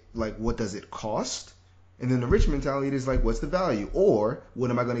what does it cost? And then the rich mentality is like, what's the value? Or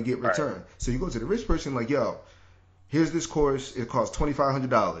what am I going to get return? Right. So you go to the rich person like, yo, here's this course. It costs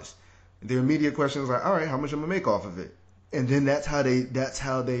 $2,500. Their immediate question is like, all right, how much am I gonna make off of it? And then that's how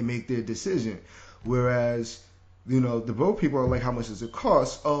they make their decision. Whereas, the broke people are like, how much does it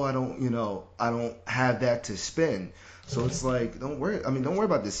cost? Oh, I don't have that to spend. So it's like, don't worry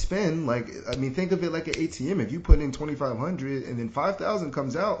about the spend. Like, think of it like an ATM. If you put in 2,500 and then 5,000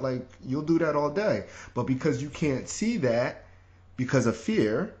 comes out, like, you'll do that all day. But because you can't see that because of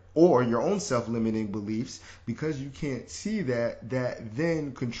fear or your own self-limiting beliefs, because you can't see that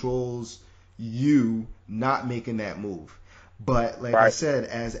then controls you not making that move. But like I said,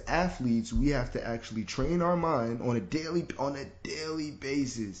 as athletes, we have to actually train our mind on a daily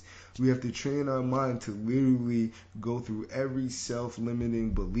basis. We have to train our mind to literally go through every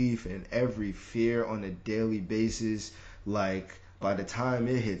self-limiting belief and every fear on a daily basis. Like, by the time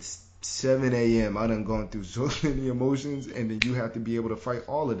it hits 7 a.m., I done gone through so many emotions, and then you have to be able to fight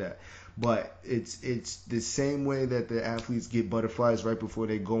all of that. But it's the same way that the athletes get butterflies right before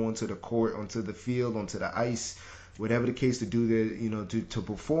they go onto the court, onto the field, onto the ice, whatever the case, to do to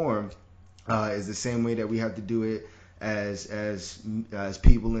perform, is the same way that we have to do it as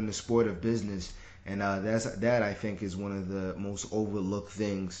people in the sport of business. And that I think is one of the most overlooked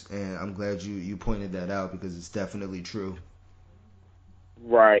things, and I'm glad you pointed that out, because it's definitely true.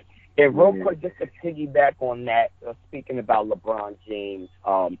 Right. And real quick, just to piggyback on that, speaking about LeBron James,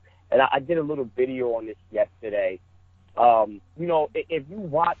 and I did a little video on this yesterday. If you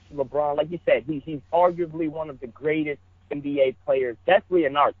watch LeBron, like you said, he's arguably one of the greatest NBA players, definitely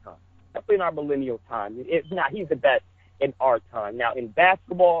in our time, definitely in our millennial time. He's the best in our time. Now, in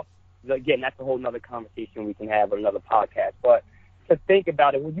basketball, again, that's a whole nother conversation we can have on another podcast. But to think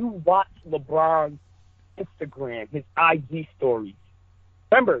about it, when you watch LeBron's Instagram, his IG stories,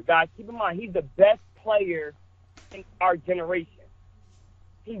 remember, guys, keep in mind, he's the best player in our generation.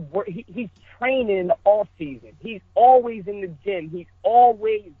 He's training in the off season. He's always in the gym. He's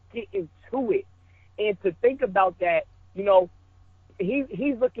always getting to it. And to think about that,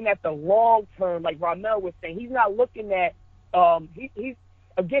 he's looking at the long term, like Ramel was saying. He's not looking at he's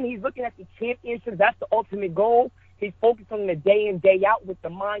looking at the championship. That's the ultimate goal. He's focused on the day in, day out with the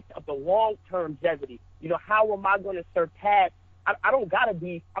mindset of the long term longevity. How am I going to surpass? I don't gotta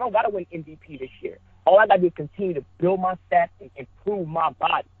win MVP this year. All I gotta do is continue to build my stats and improve my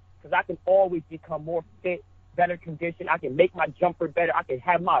body, because I can always become more fit, better conditioned. I can make my jumper better. I can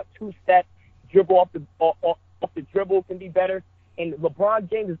have my 2-step dribble off the dribble can be better. And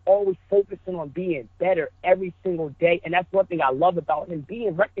LeBron James is always focusing on being better every single day, and that's one thing I love about him,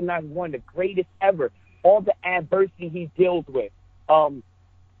 being recognized as one of the greatest ever. All the adversity he deals with,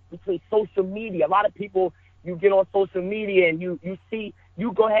 between social media, a lot of people. You get on social media and you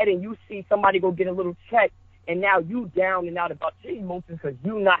go ahead and you see somebody go get a little check, and now you down and out about your emotions because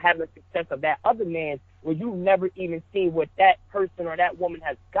you not having the success of that other man, where you never even seen what that person or that woman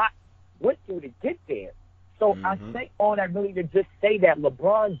has went through to get there. So I say all that really to just say that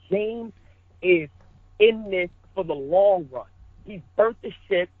LeBron James is in this for the long run. He's burnt the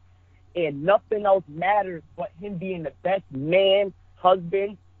ship, and nothing else matters but him being the best man,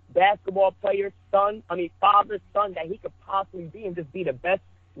 husband, basketball player, father, son that he could possibly be, and just be the best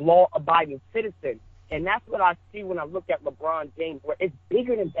law-abiding citizen. And that's what I see when I look at LeBron James, where it's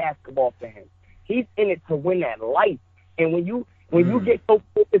bigger than basketball for him. He's in it to win that life. And when you get so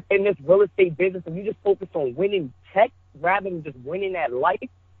focused in this real estate business, and you just focus on winning checks rather than just winning that life,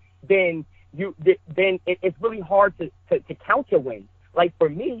 then it's really hard to count your wins. Like for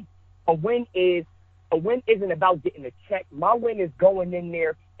me, a win isn't about getting a check. My win is going in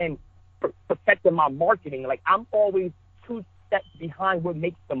there and perfecting my marketing. Like, I'm always 2 steps behind what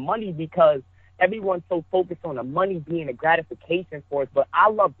makes the money, because everyone's so focused on the money being a gratification for us. But I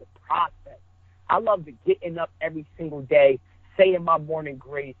love the process. I love the getting up every single day, saying my morning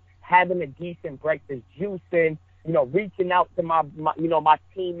grace, having a decent breakfast, juicing, reaching out to my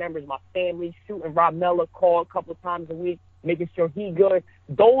team members, my family, shooting Ramel a call a couple of times a week, making sure he good.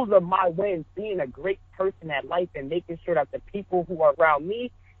 Those are my wins, being a great person at life and making sure that the people who are around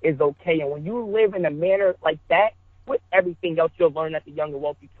me is okay. And when you live in a manner like that, with everything else you'll learn at the Young and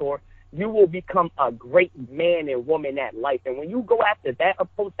Wealthy Tour, you will become a great man and woman at life. And when you go after that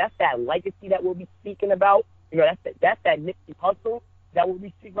approach, that's that legacy that we'll be speaking about. That's that Nipsey Hussle that we'll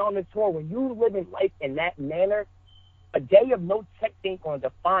be speaking on the tour. When you live in life in that manner, a day of no check ain't going to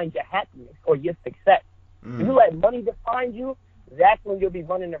define your happiness or your success. If you let money define you, that's when you'll be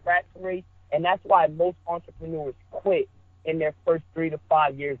running the rat race. And that's why most entrepreneurs quit in their first 3 to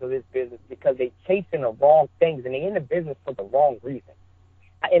 5 years of this business, because they chasing the wrong things and they in the business for the wrong reason.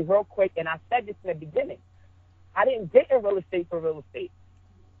 And real quick, and I said this in the beginning, I didn't get in real estate for real estate.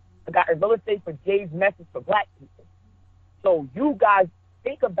 I got in real estate for Jay's message for black people. So you guys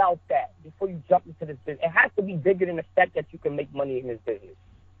think about that before you jump into this business. It has to be bigger than the fact that you can make money in this business.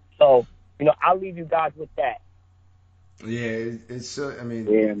 So, I'll leave you guys with that. Yeah, it's I mean,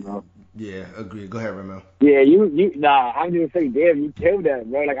 Yeah, bro. yeah, agree. Go ahead, Ramel. Yeah, nah, I'm just saying, damn, you killed that,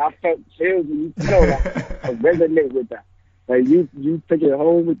 bro. Like, I felt chills when you told that. I resonate with that. Like, you took it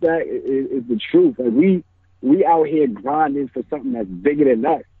home with that is the truth. Like, we out here grinding for something that's bigger than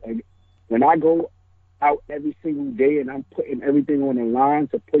us. Like, when I go out every single day and I'm putting everything on the line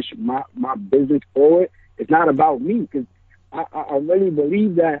to push my business forward, it's not about me, because I really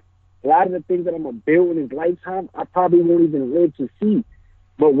believe that a lot of the things that I'm going to build in this lifetime, I probably won't even live to see.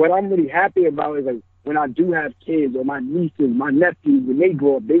 But what I'm really happy about is, like, when I do have kids or my nieces, my nephews, when they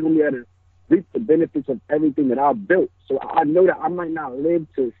grow up, they're going to be able to reap the benefits of everything that I've built. So I know that I might not live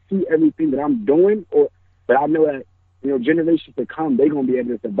to see everything that I'm doing, but I know that, generations to come, they're going to be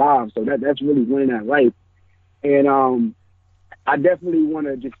able to survive. So that's really winning that life. And I definitely want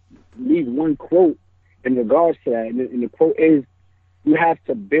to just leave one quote in regards to that. And the quote is, you have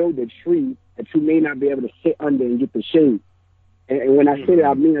to build a tree that you may not be able to sit under and get the shade. And when I say that,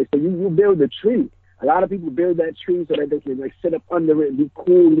 I mean, like, so you build a tree. A lot of people build that tree so that they can, like, sit up under it and be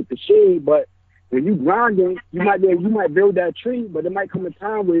cool and get the shade. But when you grinding, you might build that tree, but there might come a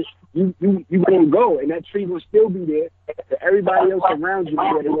time where you gonna go, and that tree will still be there. So everybody else around you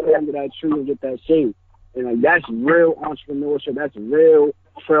will be able to sit under that tree and get that shade. And, like, that's real entrepreneurship. That's real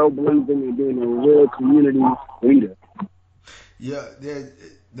trailblazing and being a real community leader. Yeah,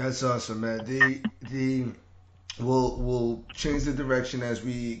 that's awesome, man. We'll change the direction as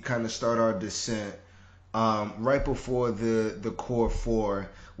we kind of start our descent. Right before the core four,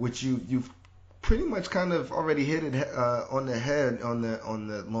 which you've pretty much kind of already hit it on the head on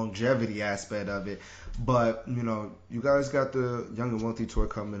the longevity aspect of it. But you guys got the Young and Wealthy tour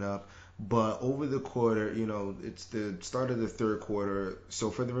coming up. But over the quarter, it's the start of the third quarter. So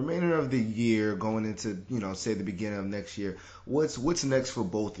for the remainder of the year, going into say the beginning of next year, what's next for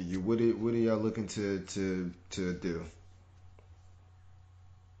both of you? What are y'all looking to do?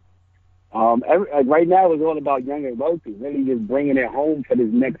 Right now it's all about Young and Wealthy, really just bringing it home for this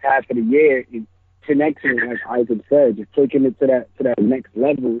next half of the year, and connecting, like Isaac said, just taking it to that next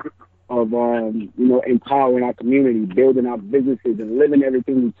level of empowering our community, building our businesses, and living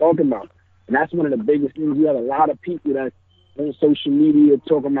everything we're talking about. And that's one of the biggest things. You have a lot of people that on social media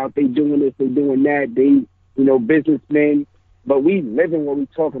talking about they doing this, they doing that, they businessmen, but we living what we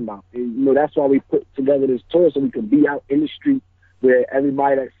talking about. And that's why we put together this tour, so we can be out in the street where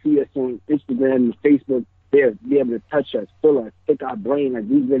everybody that see us on Instagram and Facebook, they'll be able to touch us, feel us, pick our brain, like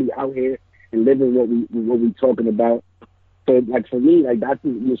we really out here and living what we talking about. So, like, for me, like, that's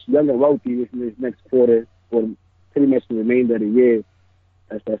this Young and Wealthy this next quarter, or pretty much the remainder of the year.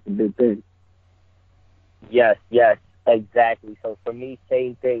 That's the big thing. Yes, exactly. So for me,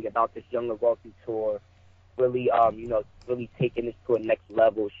 same thing about this Young and Wealthy tour. Really, really taking this to a next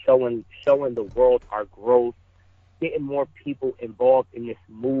level, showing the world our growth, getting more people involved in this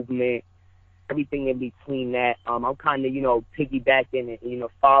movement, everything in between that. I'm kind of, piggybacking and,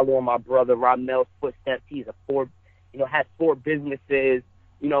 following my brother Ramel's footsteps. He's has 4 businesses.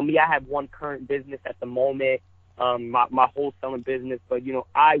 Me, I have one current business at the moment, my wholesaling business. But,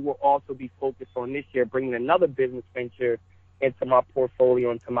 I will also be focused on this year bringing another business venture into my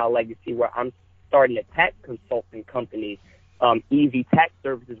portfolio, into my legacy, where I'm starting a tax consulting company, EV Tax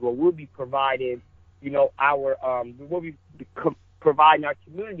Services, where we'll be providing, providing our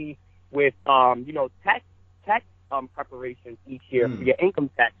community with, tax preparations each year for your income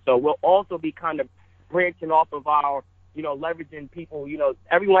tax. So we'll also be kind of branching off of our, leveraging people.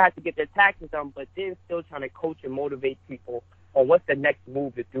 Everyone has to get their taxes done, but then still trying to coach and motivate people on what's the next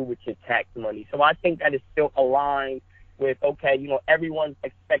move to do with your tax money. So I think that is still aligned with, okay, everyone's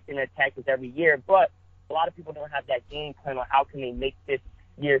expecting their taxes every year, but a lot of people don't have that game plan on how can they make this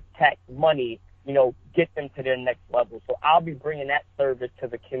year's tax money, get them to their next level. So I'll be bringing that service to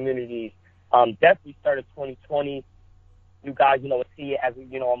the communities. Definitely started 2020. You guys, see it as,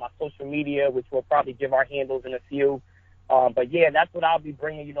 on my social media, which we'll probably give our handles in a few. But yeah, that's what I'll be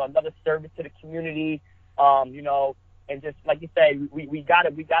bringing, another service to the community, and just like you said, we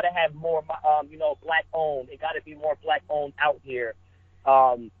gotta have more, black owned. It gotta be more black owned out here.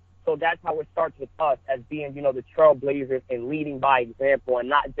 So that's how it starts with us as being, the trailblazers and leading by example, and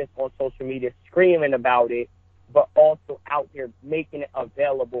not just on social media screaming about it, but also out here making it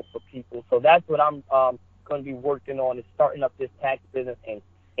available for people. So that's what I'm going to be working on, is starting up this tax business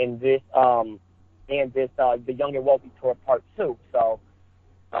and this the Young and Wealthy Tour Part 2. So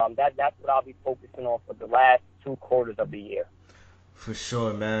that's what I'll be focusing on for the last 2 quarters of the year. For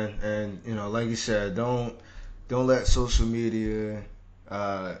sure, man. And like you said, don't let social media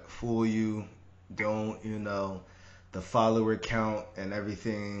fool you. Don't, the follower count and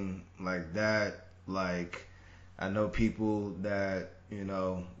everything like that. Like, I know people that,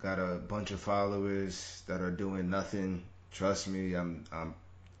 got a bunch of followers that are doing nothing. Trust me,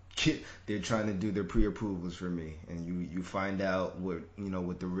 they're trying to do their pre-approvals for me, and you find out what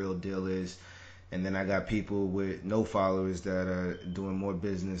the real deal is. And then I got people with no followers that are doing more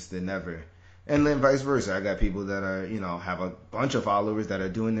business than ever. And then vice versa. I got people that are, have a bunch of followers that are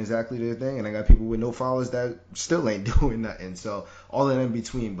doing exactly their thing. And I got people with no followers that still ain't doing nothing. So all of them in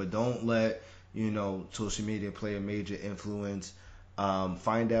between. But don't let, social media play a major influence.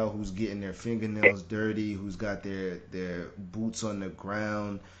 Find out who's getting their fingernails dirty, who's got their boots on the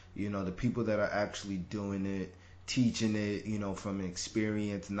ground. The people that are actually doing it, teaching it, from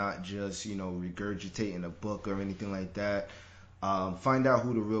experience, not just, regurgitating a book or anything like that. Find out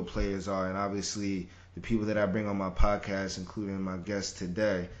who the real players are. And obviously, the people that I bring on my podcast, including my guest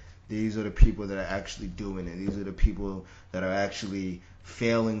today, these are the people that are actually doing it. These are the people that are actually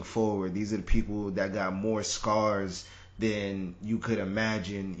failing forward. These are the people that got more scars than you could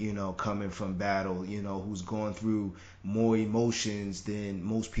imagine, coming from battle, who's going through more emotions than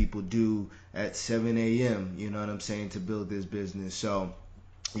most people do at 7 a.m., you know what I'm saying, to build this business. So,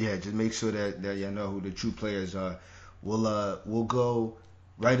 yeah, just make sure that y'all know who the true players are. We'll go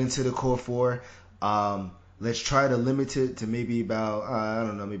right into the core four. Let's try to limit it to maybe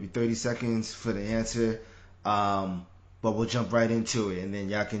about, maybe 30 seconds for the answer. But we'll jump right into it, and then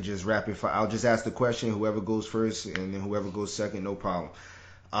y'all can just rapid fire. I'll just ask the question, whoever goes first, and then whoever goes second, no problem.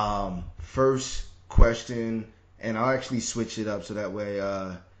 First question, and I'll actually switch it up so that way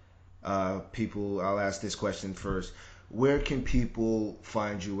I'll ask this question first. Where can people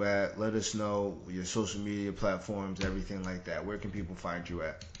find you at? Let us know your social media platforms, everything like that. Where can people find you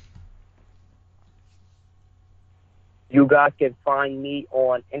at? You guys can find me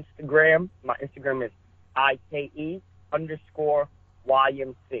on Instagram. My Instagram is IKE_YMC.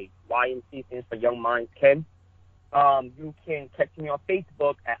 YMC stands for Young Minds Ken. You can catch me on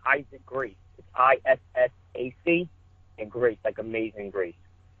Facebook at Isaac Grace. It's ISSAC and Grace, like Amazing Grace.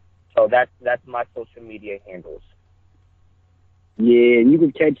 So that's my social media handles. Yeah, and you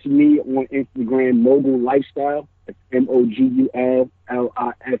can catch me on Instagram, Mogul Lifestyle. It's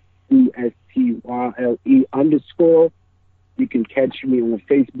MOGULLIFESTYLE_. You can catch me on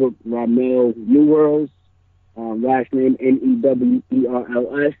Facebook, Ramel Newerls. Last name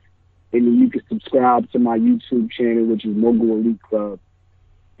Newerls. And then you can subscribe to my YouTube channel, which is Mogul Elite Club.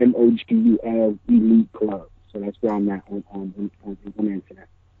 MOGUL Elite Club. So that's where I'm at on internet.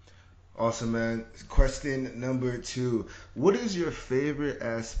 Awesome, man. Question number 2. What is your favorite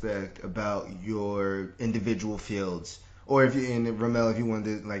aspect about your individual fields? Or Ramel, if you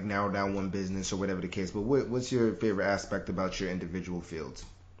wanted to narrow down one business or whatever the case, but what's your favorite aspect about your individual fields?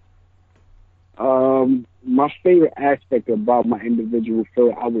 My favorite aspect about my individual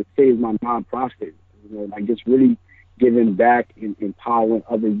field, I would say, is my nonprofit. Just really giving back and empowering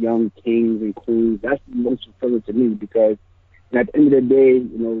other young kings and queens. That's the most fulfilling to me, because at the end of the day,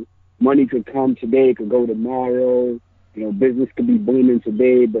 money could come today, it could go tomorrow. Business could be booming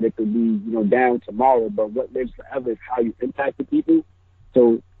today, but it could be, down tomorrow. But what lives forever is how you impact the people.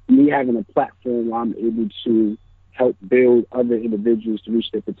 So me having a platform where I'm able to help build other individuals to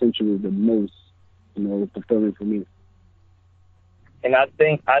reach their potential is the most, fulfilling for me. And I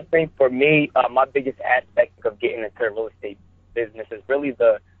think for me, my biggest aspect of getting into the real estate business is really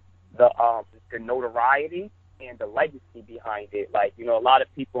the notoriety and the legacy behind it. A lot of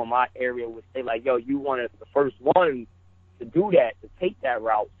people in my area would say, yo, you wanted the first one to do that, to take that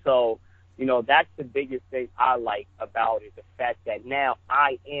route. So, that's the biggest thing I like about it, the fact that now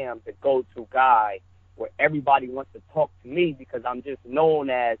I am the go-to guy where everybody wants to talk to me, because I'm just known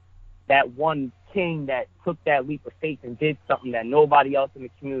as that one king that took that leap of faith and did something that nobody else in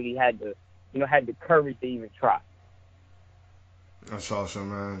the community had the courage to even try. That's awesome,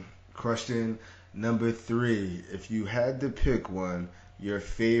 man. Question number 3. If you had to pick one, your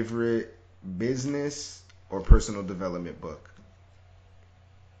favorite business or personal development book?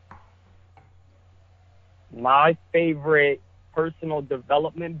 My favorite personal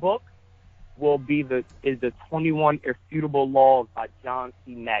development book is the 21 Irrefutable Laws by John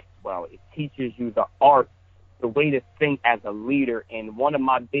C. Maxwell. It teaches you the art, the way to think as a leader, and one of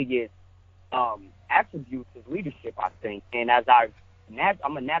my biggest attributes is leadership, I think. And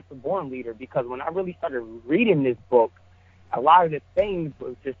I'm a natural born leader, because when I really started reading this book, a lot of the things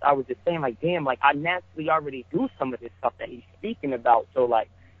I was just saying, damn, I naturally already do some of this stuff that he's speaking about. So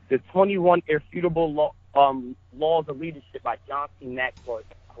the 21 Irrefutable Laws of Leadership by John C. Maxwell is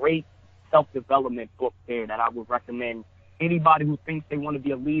a great self-development book there that I would recommend anybody who thinks they want to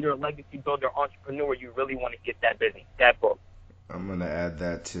be a leader, a legacy builder, entrepreneur, you really want to get that book. I'm gonna add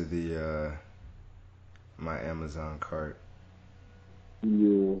that to the my Amazon cart.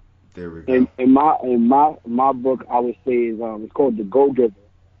 Yeah. There we go. And my book, I would say, is it's called The Go Giver,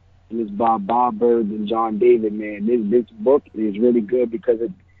 and it's by Bob Bird and John David. Man, this book is really good because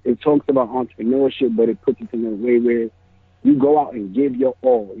it talks about entrepreneurship, but it puts it in a way where you go out and give your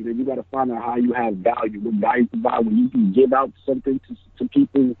all. You know, you got to find out how you have value, what value you provide. When you can give out something to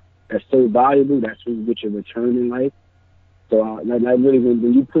people that's so valuable, that's what your return in life. So that really,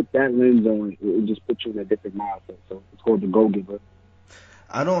 when you put that lens on, it just puts you in a different mindset. So it's called The Go Giver.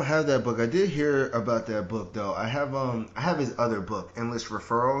 I don't have that book. I did hear about that book though. I have his other book, Endless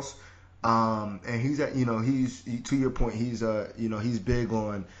Referrals. And he's to your point, he's big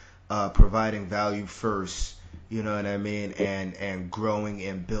on providing value first, you know what I mean, and growing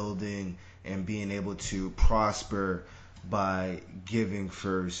and building and being able to prosper by giving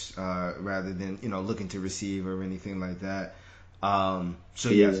first, rather than, looking to receive or anything like that.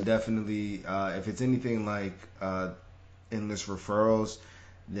 Yes, definitely, if it's anything like Endless Referrals,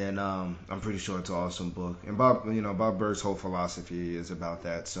 then I'm pretty sure it's an awesome book. And Bob Bird's whole philosophy is about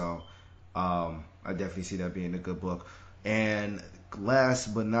that. So I definitely see that being a good book. And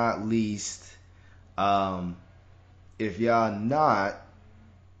last but not least, if y'all not,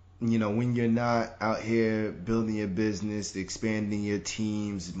 when you're not out here building your business, expanding your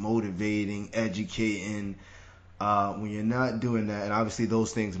teams, motivating, educating, when you're not doing that, and obviously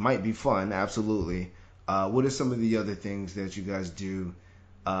those things might be fun, absolutely. What are some of the other things that you guys do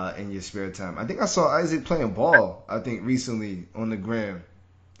in your spare time? I think I saw Isaac playing ball, recently on the gram.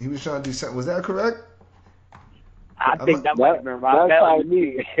 He was trying to do something. Was that correct? I think that might have been Ramel. That's probably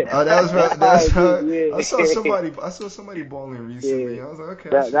me. Oh, that was right. That's right. Yeah. I saw somebody balling recently. Yeah. I was like, okay.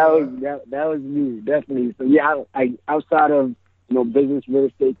 That was me, definitely. So yeah, I outside of business, real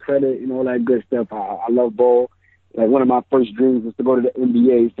estate, credit, all that good stuff, I love ball. Like one of my first dreams was to go to the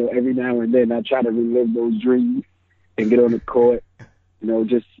NBA. So every now and then I try to relive those dreams and get on the court.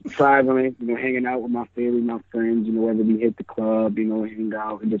 Just traveling, hanging out with my family, my friends, whether we hit the club, hang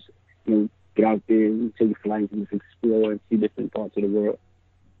out and just, get out there and take flights and just explore and see different parts of the world.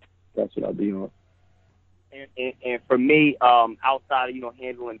 That's what I'll be on. And for me, outside of,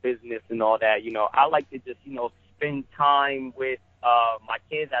 handling business and all that, I like to just, spend time with my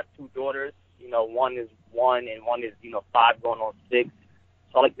kids. I have two daughters. One is 1 and one is, 5 going on 6.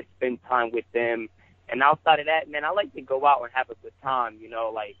 So I like to spend time with them. And outside of that, man, I like to go out and have a good time.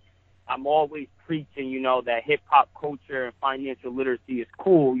 Like I'm always preaching, that hip hop culture and financial literacy is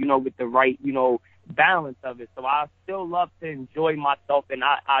cool, with the right, balance of it. So I still love to enjoy myself, and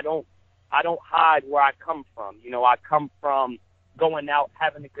I don't hide where I come from. I come from going out,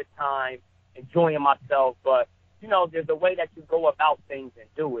 having a good time, enjoying myself. But there's a way that you go about things and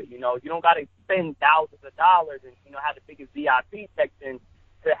do it. You don't got to spend thousands of dollars and have the biggest VIP section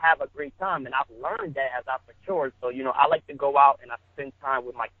to have a great time. And I've learned that as I've matured. So, I like to go out and I spend time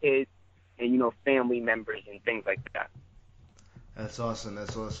with my kids and, family members and things like that. That's awesome.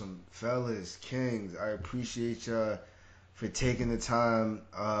 That's awesome. Fellas, kings, I appreciate y'all for taking the time.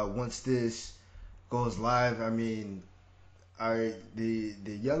 Once this goes live, the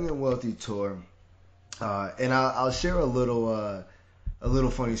Young and Wealthy tour, and I'll share a little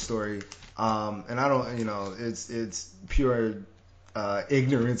funny story. And I don't, it's pure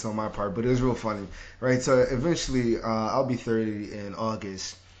ignorance on my part, but it was real funny, right? So eventually, I'll be 30 in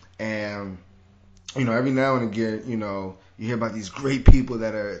August, and every now and again, you hear about these great people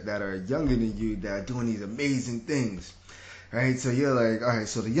that are younger than you that are doing these amazing things, right? So you're like, all right,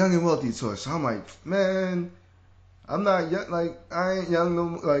 so the Young and Wealthy tour. So I'm like, man, I'm not young, like I ain't young no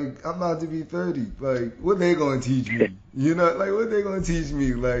more. Like I'm about to be 30. Like what they gonna teach me? Like what they gonna teach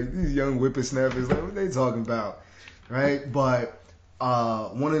me? Like these young whippersnappers, like what they talking about, right? But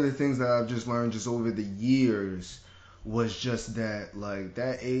one of the things that I've just learned just over the years was just that, like,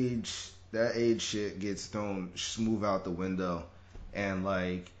 that age shit gets thrown smooth out the window, and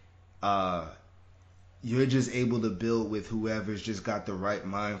like you're just able to build with whoever's just got the right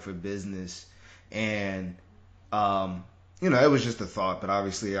mind for business. And it was just a thought, but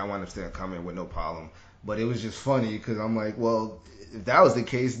obviously I wound up still coming with no problem. But it was just funny because I'm like, well, if that was the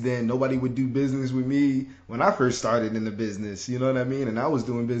case, then nobody would do business with me when I first started in the business, you know what I mean? And I was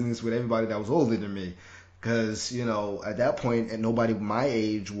doing business with everybody that was older than me because, at that point, nobody my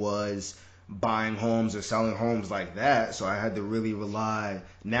age was buying homes or selling homes like that. So I had to really rely.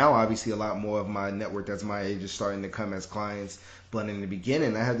 Now, obviously, a lot more of my network that's my age is starting to come as clients. But in the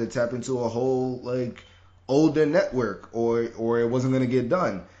beginning, I had to tap into a whole, like, older network or it wasn't going to get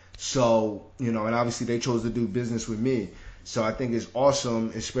done. So, and obviously they chose to do business with me. So I think it's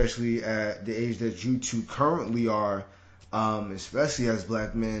awesome, especially at the age that you two currently are, especially as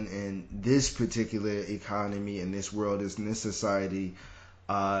black men in this particular economy, in this world, in this society.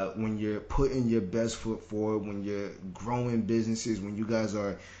 When you're putting your best foot forward, when you're growing businesses, when you guys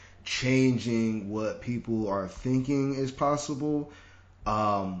are changing what people are thinking is possible,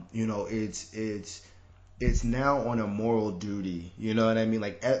 you know, it's now on a moral duty. You know what I mean?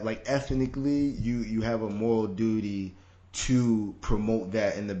 Like ethnically, you have a moral duty to promote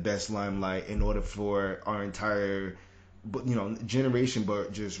that in the best limelight in order for our entire, generation,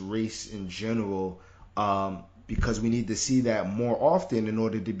 but just race in general. Because we need to see that more often in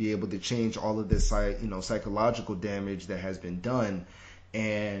order to be able to change all of this, psychological damage that has been done.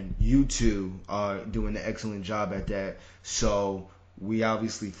 And you two are doing an excellent job at that. So we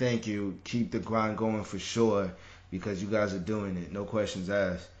obviously thank you. Keep the grind going for sure, because you guys are doing it. No questions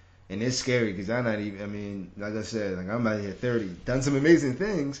asked. And it's scary because I'm not even, I mean, like I said, like I'm out here 30, done some amazing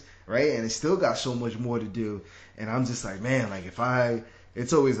things, right? And it still got so much more to do. And I'm just like, man, like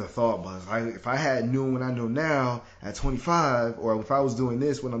it's always a thought, but if I had known what I know now at 25, or if I was doing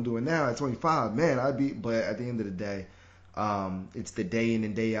this what I'm doing now at 25, man, but at the end of the day, it's the day in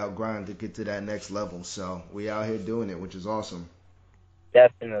and day out grind to get to that next level. So we out here doing it, which is awesome.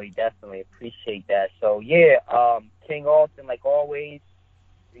 Definitely appreciate that. So yeah, King Austin, like always,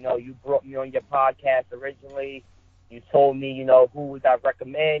 you brought me on your podcast originally. You told me, who would I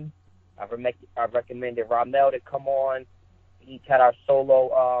recommend. I recommended Ramel to come on. We each had our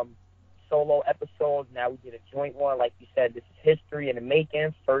solo episodes. Now we did a joint one. Like you said, this is history in the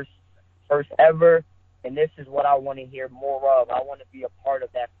making, first ever. And this is what I want to hear more of. I want to be a part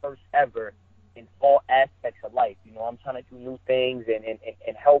of that first ever in all aspects of life. I'm trying to do new things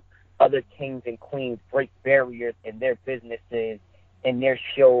and help other kings and queens break barriers in their businesses, in their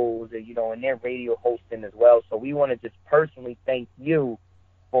shows, in their radio hosting as well. So we want to just personally thank you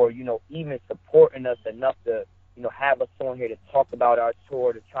for, even supporting us enough to, have us on here to talk about our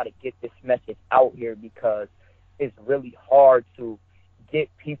tour, to try to get this message out here, because it's really hard to get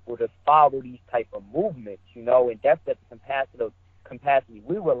people to follow these type of movements, and that's at the capacity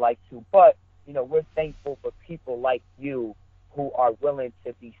we would like to. But, we're thankful for people like you who are willing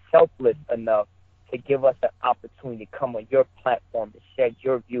to be selfless enough to give us an opportunity to come on your platform to share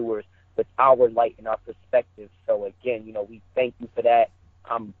your viewers with our light and our perspective. So again, we thank you for that.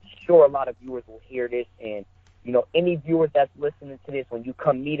 I'm sure a lot of viewers will hear this, and any viewers that's listening to this, when you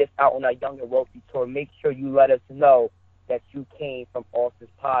come meet us out on our Young and Wealthy tour, make sure you let us know that you came from Austin's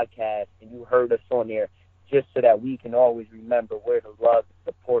podcast and you heard us on there, just so that we can always remember where the love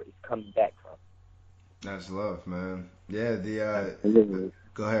and support is coming back from. That's love, man. Yeah,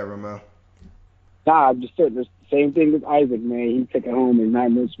 go ahead, Ramel. Nah, I just said the same thing with Isaac, man. He took it home, and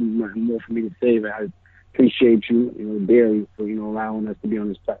not much more for me to say, but I appreciate you, Barry, for, allowing us to be on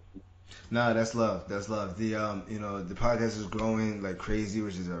this platform. Nah, that's love. That's love. The the podcast is growing like crazy,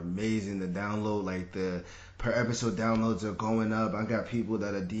 which is amazing. The download, like the per episode downloads are going up. I got people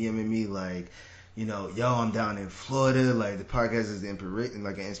that are DMing me like, yo, I'm down in Florida. Like the podcast is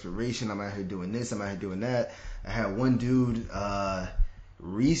like an inspiration. I'm out here doing this. I'm out here doing that. I had one dude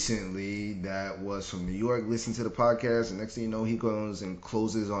recently that was from New York listening to the podcast, and next thing you know, he goes and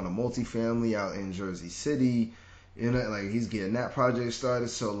closes on a multifamily out in Jersey City. Like he's getting that project started.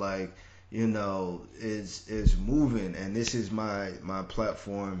 So like, it's moving, and this is my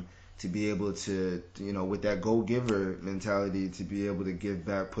platform to be able to, with that go-giver mentality, to be able to give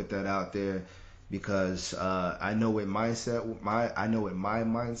back, put that out there, because I know what my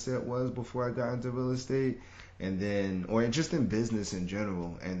mindset was before I got into real estate, and then, or just in business in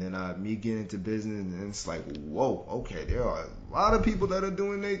general, and then me getting into business, and it's like, whoa, okay, there are a lot of people that are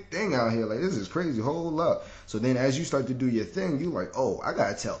doing their thing out here. Like, this is crazy, a whole lot. So then as you start to do your thing, you like, oh, I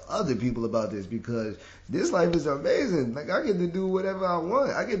gotta tell other people about this, because this life is amazing. Like, I get to do whatever I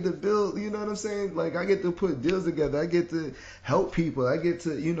want. I get to build, you know what I'm saying? Like, I get to put deals together. I get to help people. I get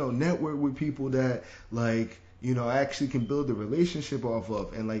to, network with people that, like, I actually can build a relationship off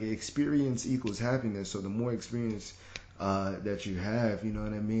of, and like experience equals happiness. So the more experience that you have, you know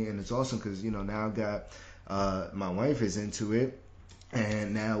what I mean? And it's awesome because, now I've got, my wife is into it,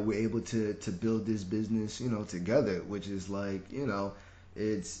 and now we're able to build this business, together, which is like,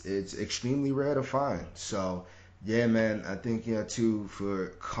 it's extremely rare to find. So yeah, man, I thank you too for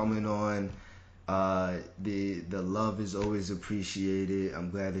coming on. The love is always appreciated. I'm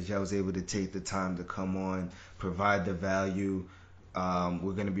glad that y'all was able to take the time to come on, provide the value.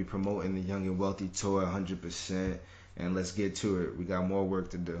 We're going to be promoting the Young and Wealthy Tour 100%, and let's get to it. We got more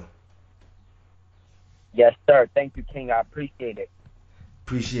work to do. Yes, sir. Thank you, King. I appreciate it.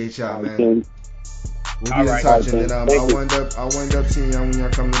 Appreciate y'all, man. We'll All be in right. touch, All right, and then thank you. I'll wind up seeing y'all when y'all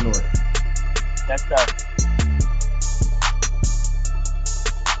come to North. Yes, sir.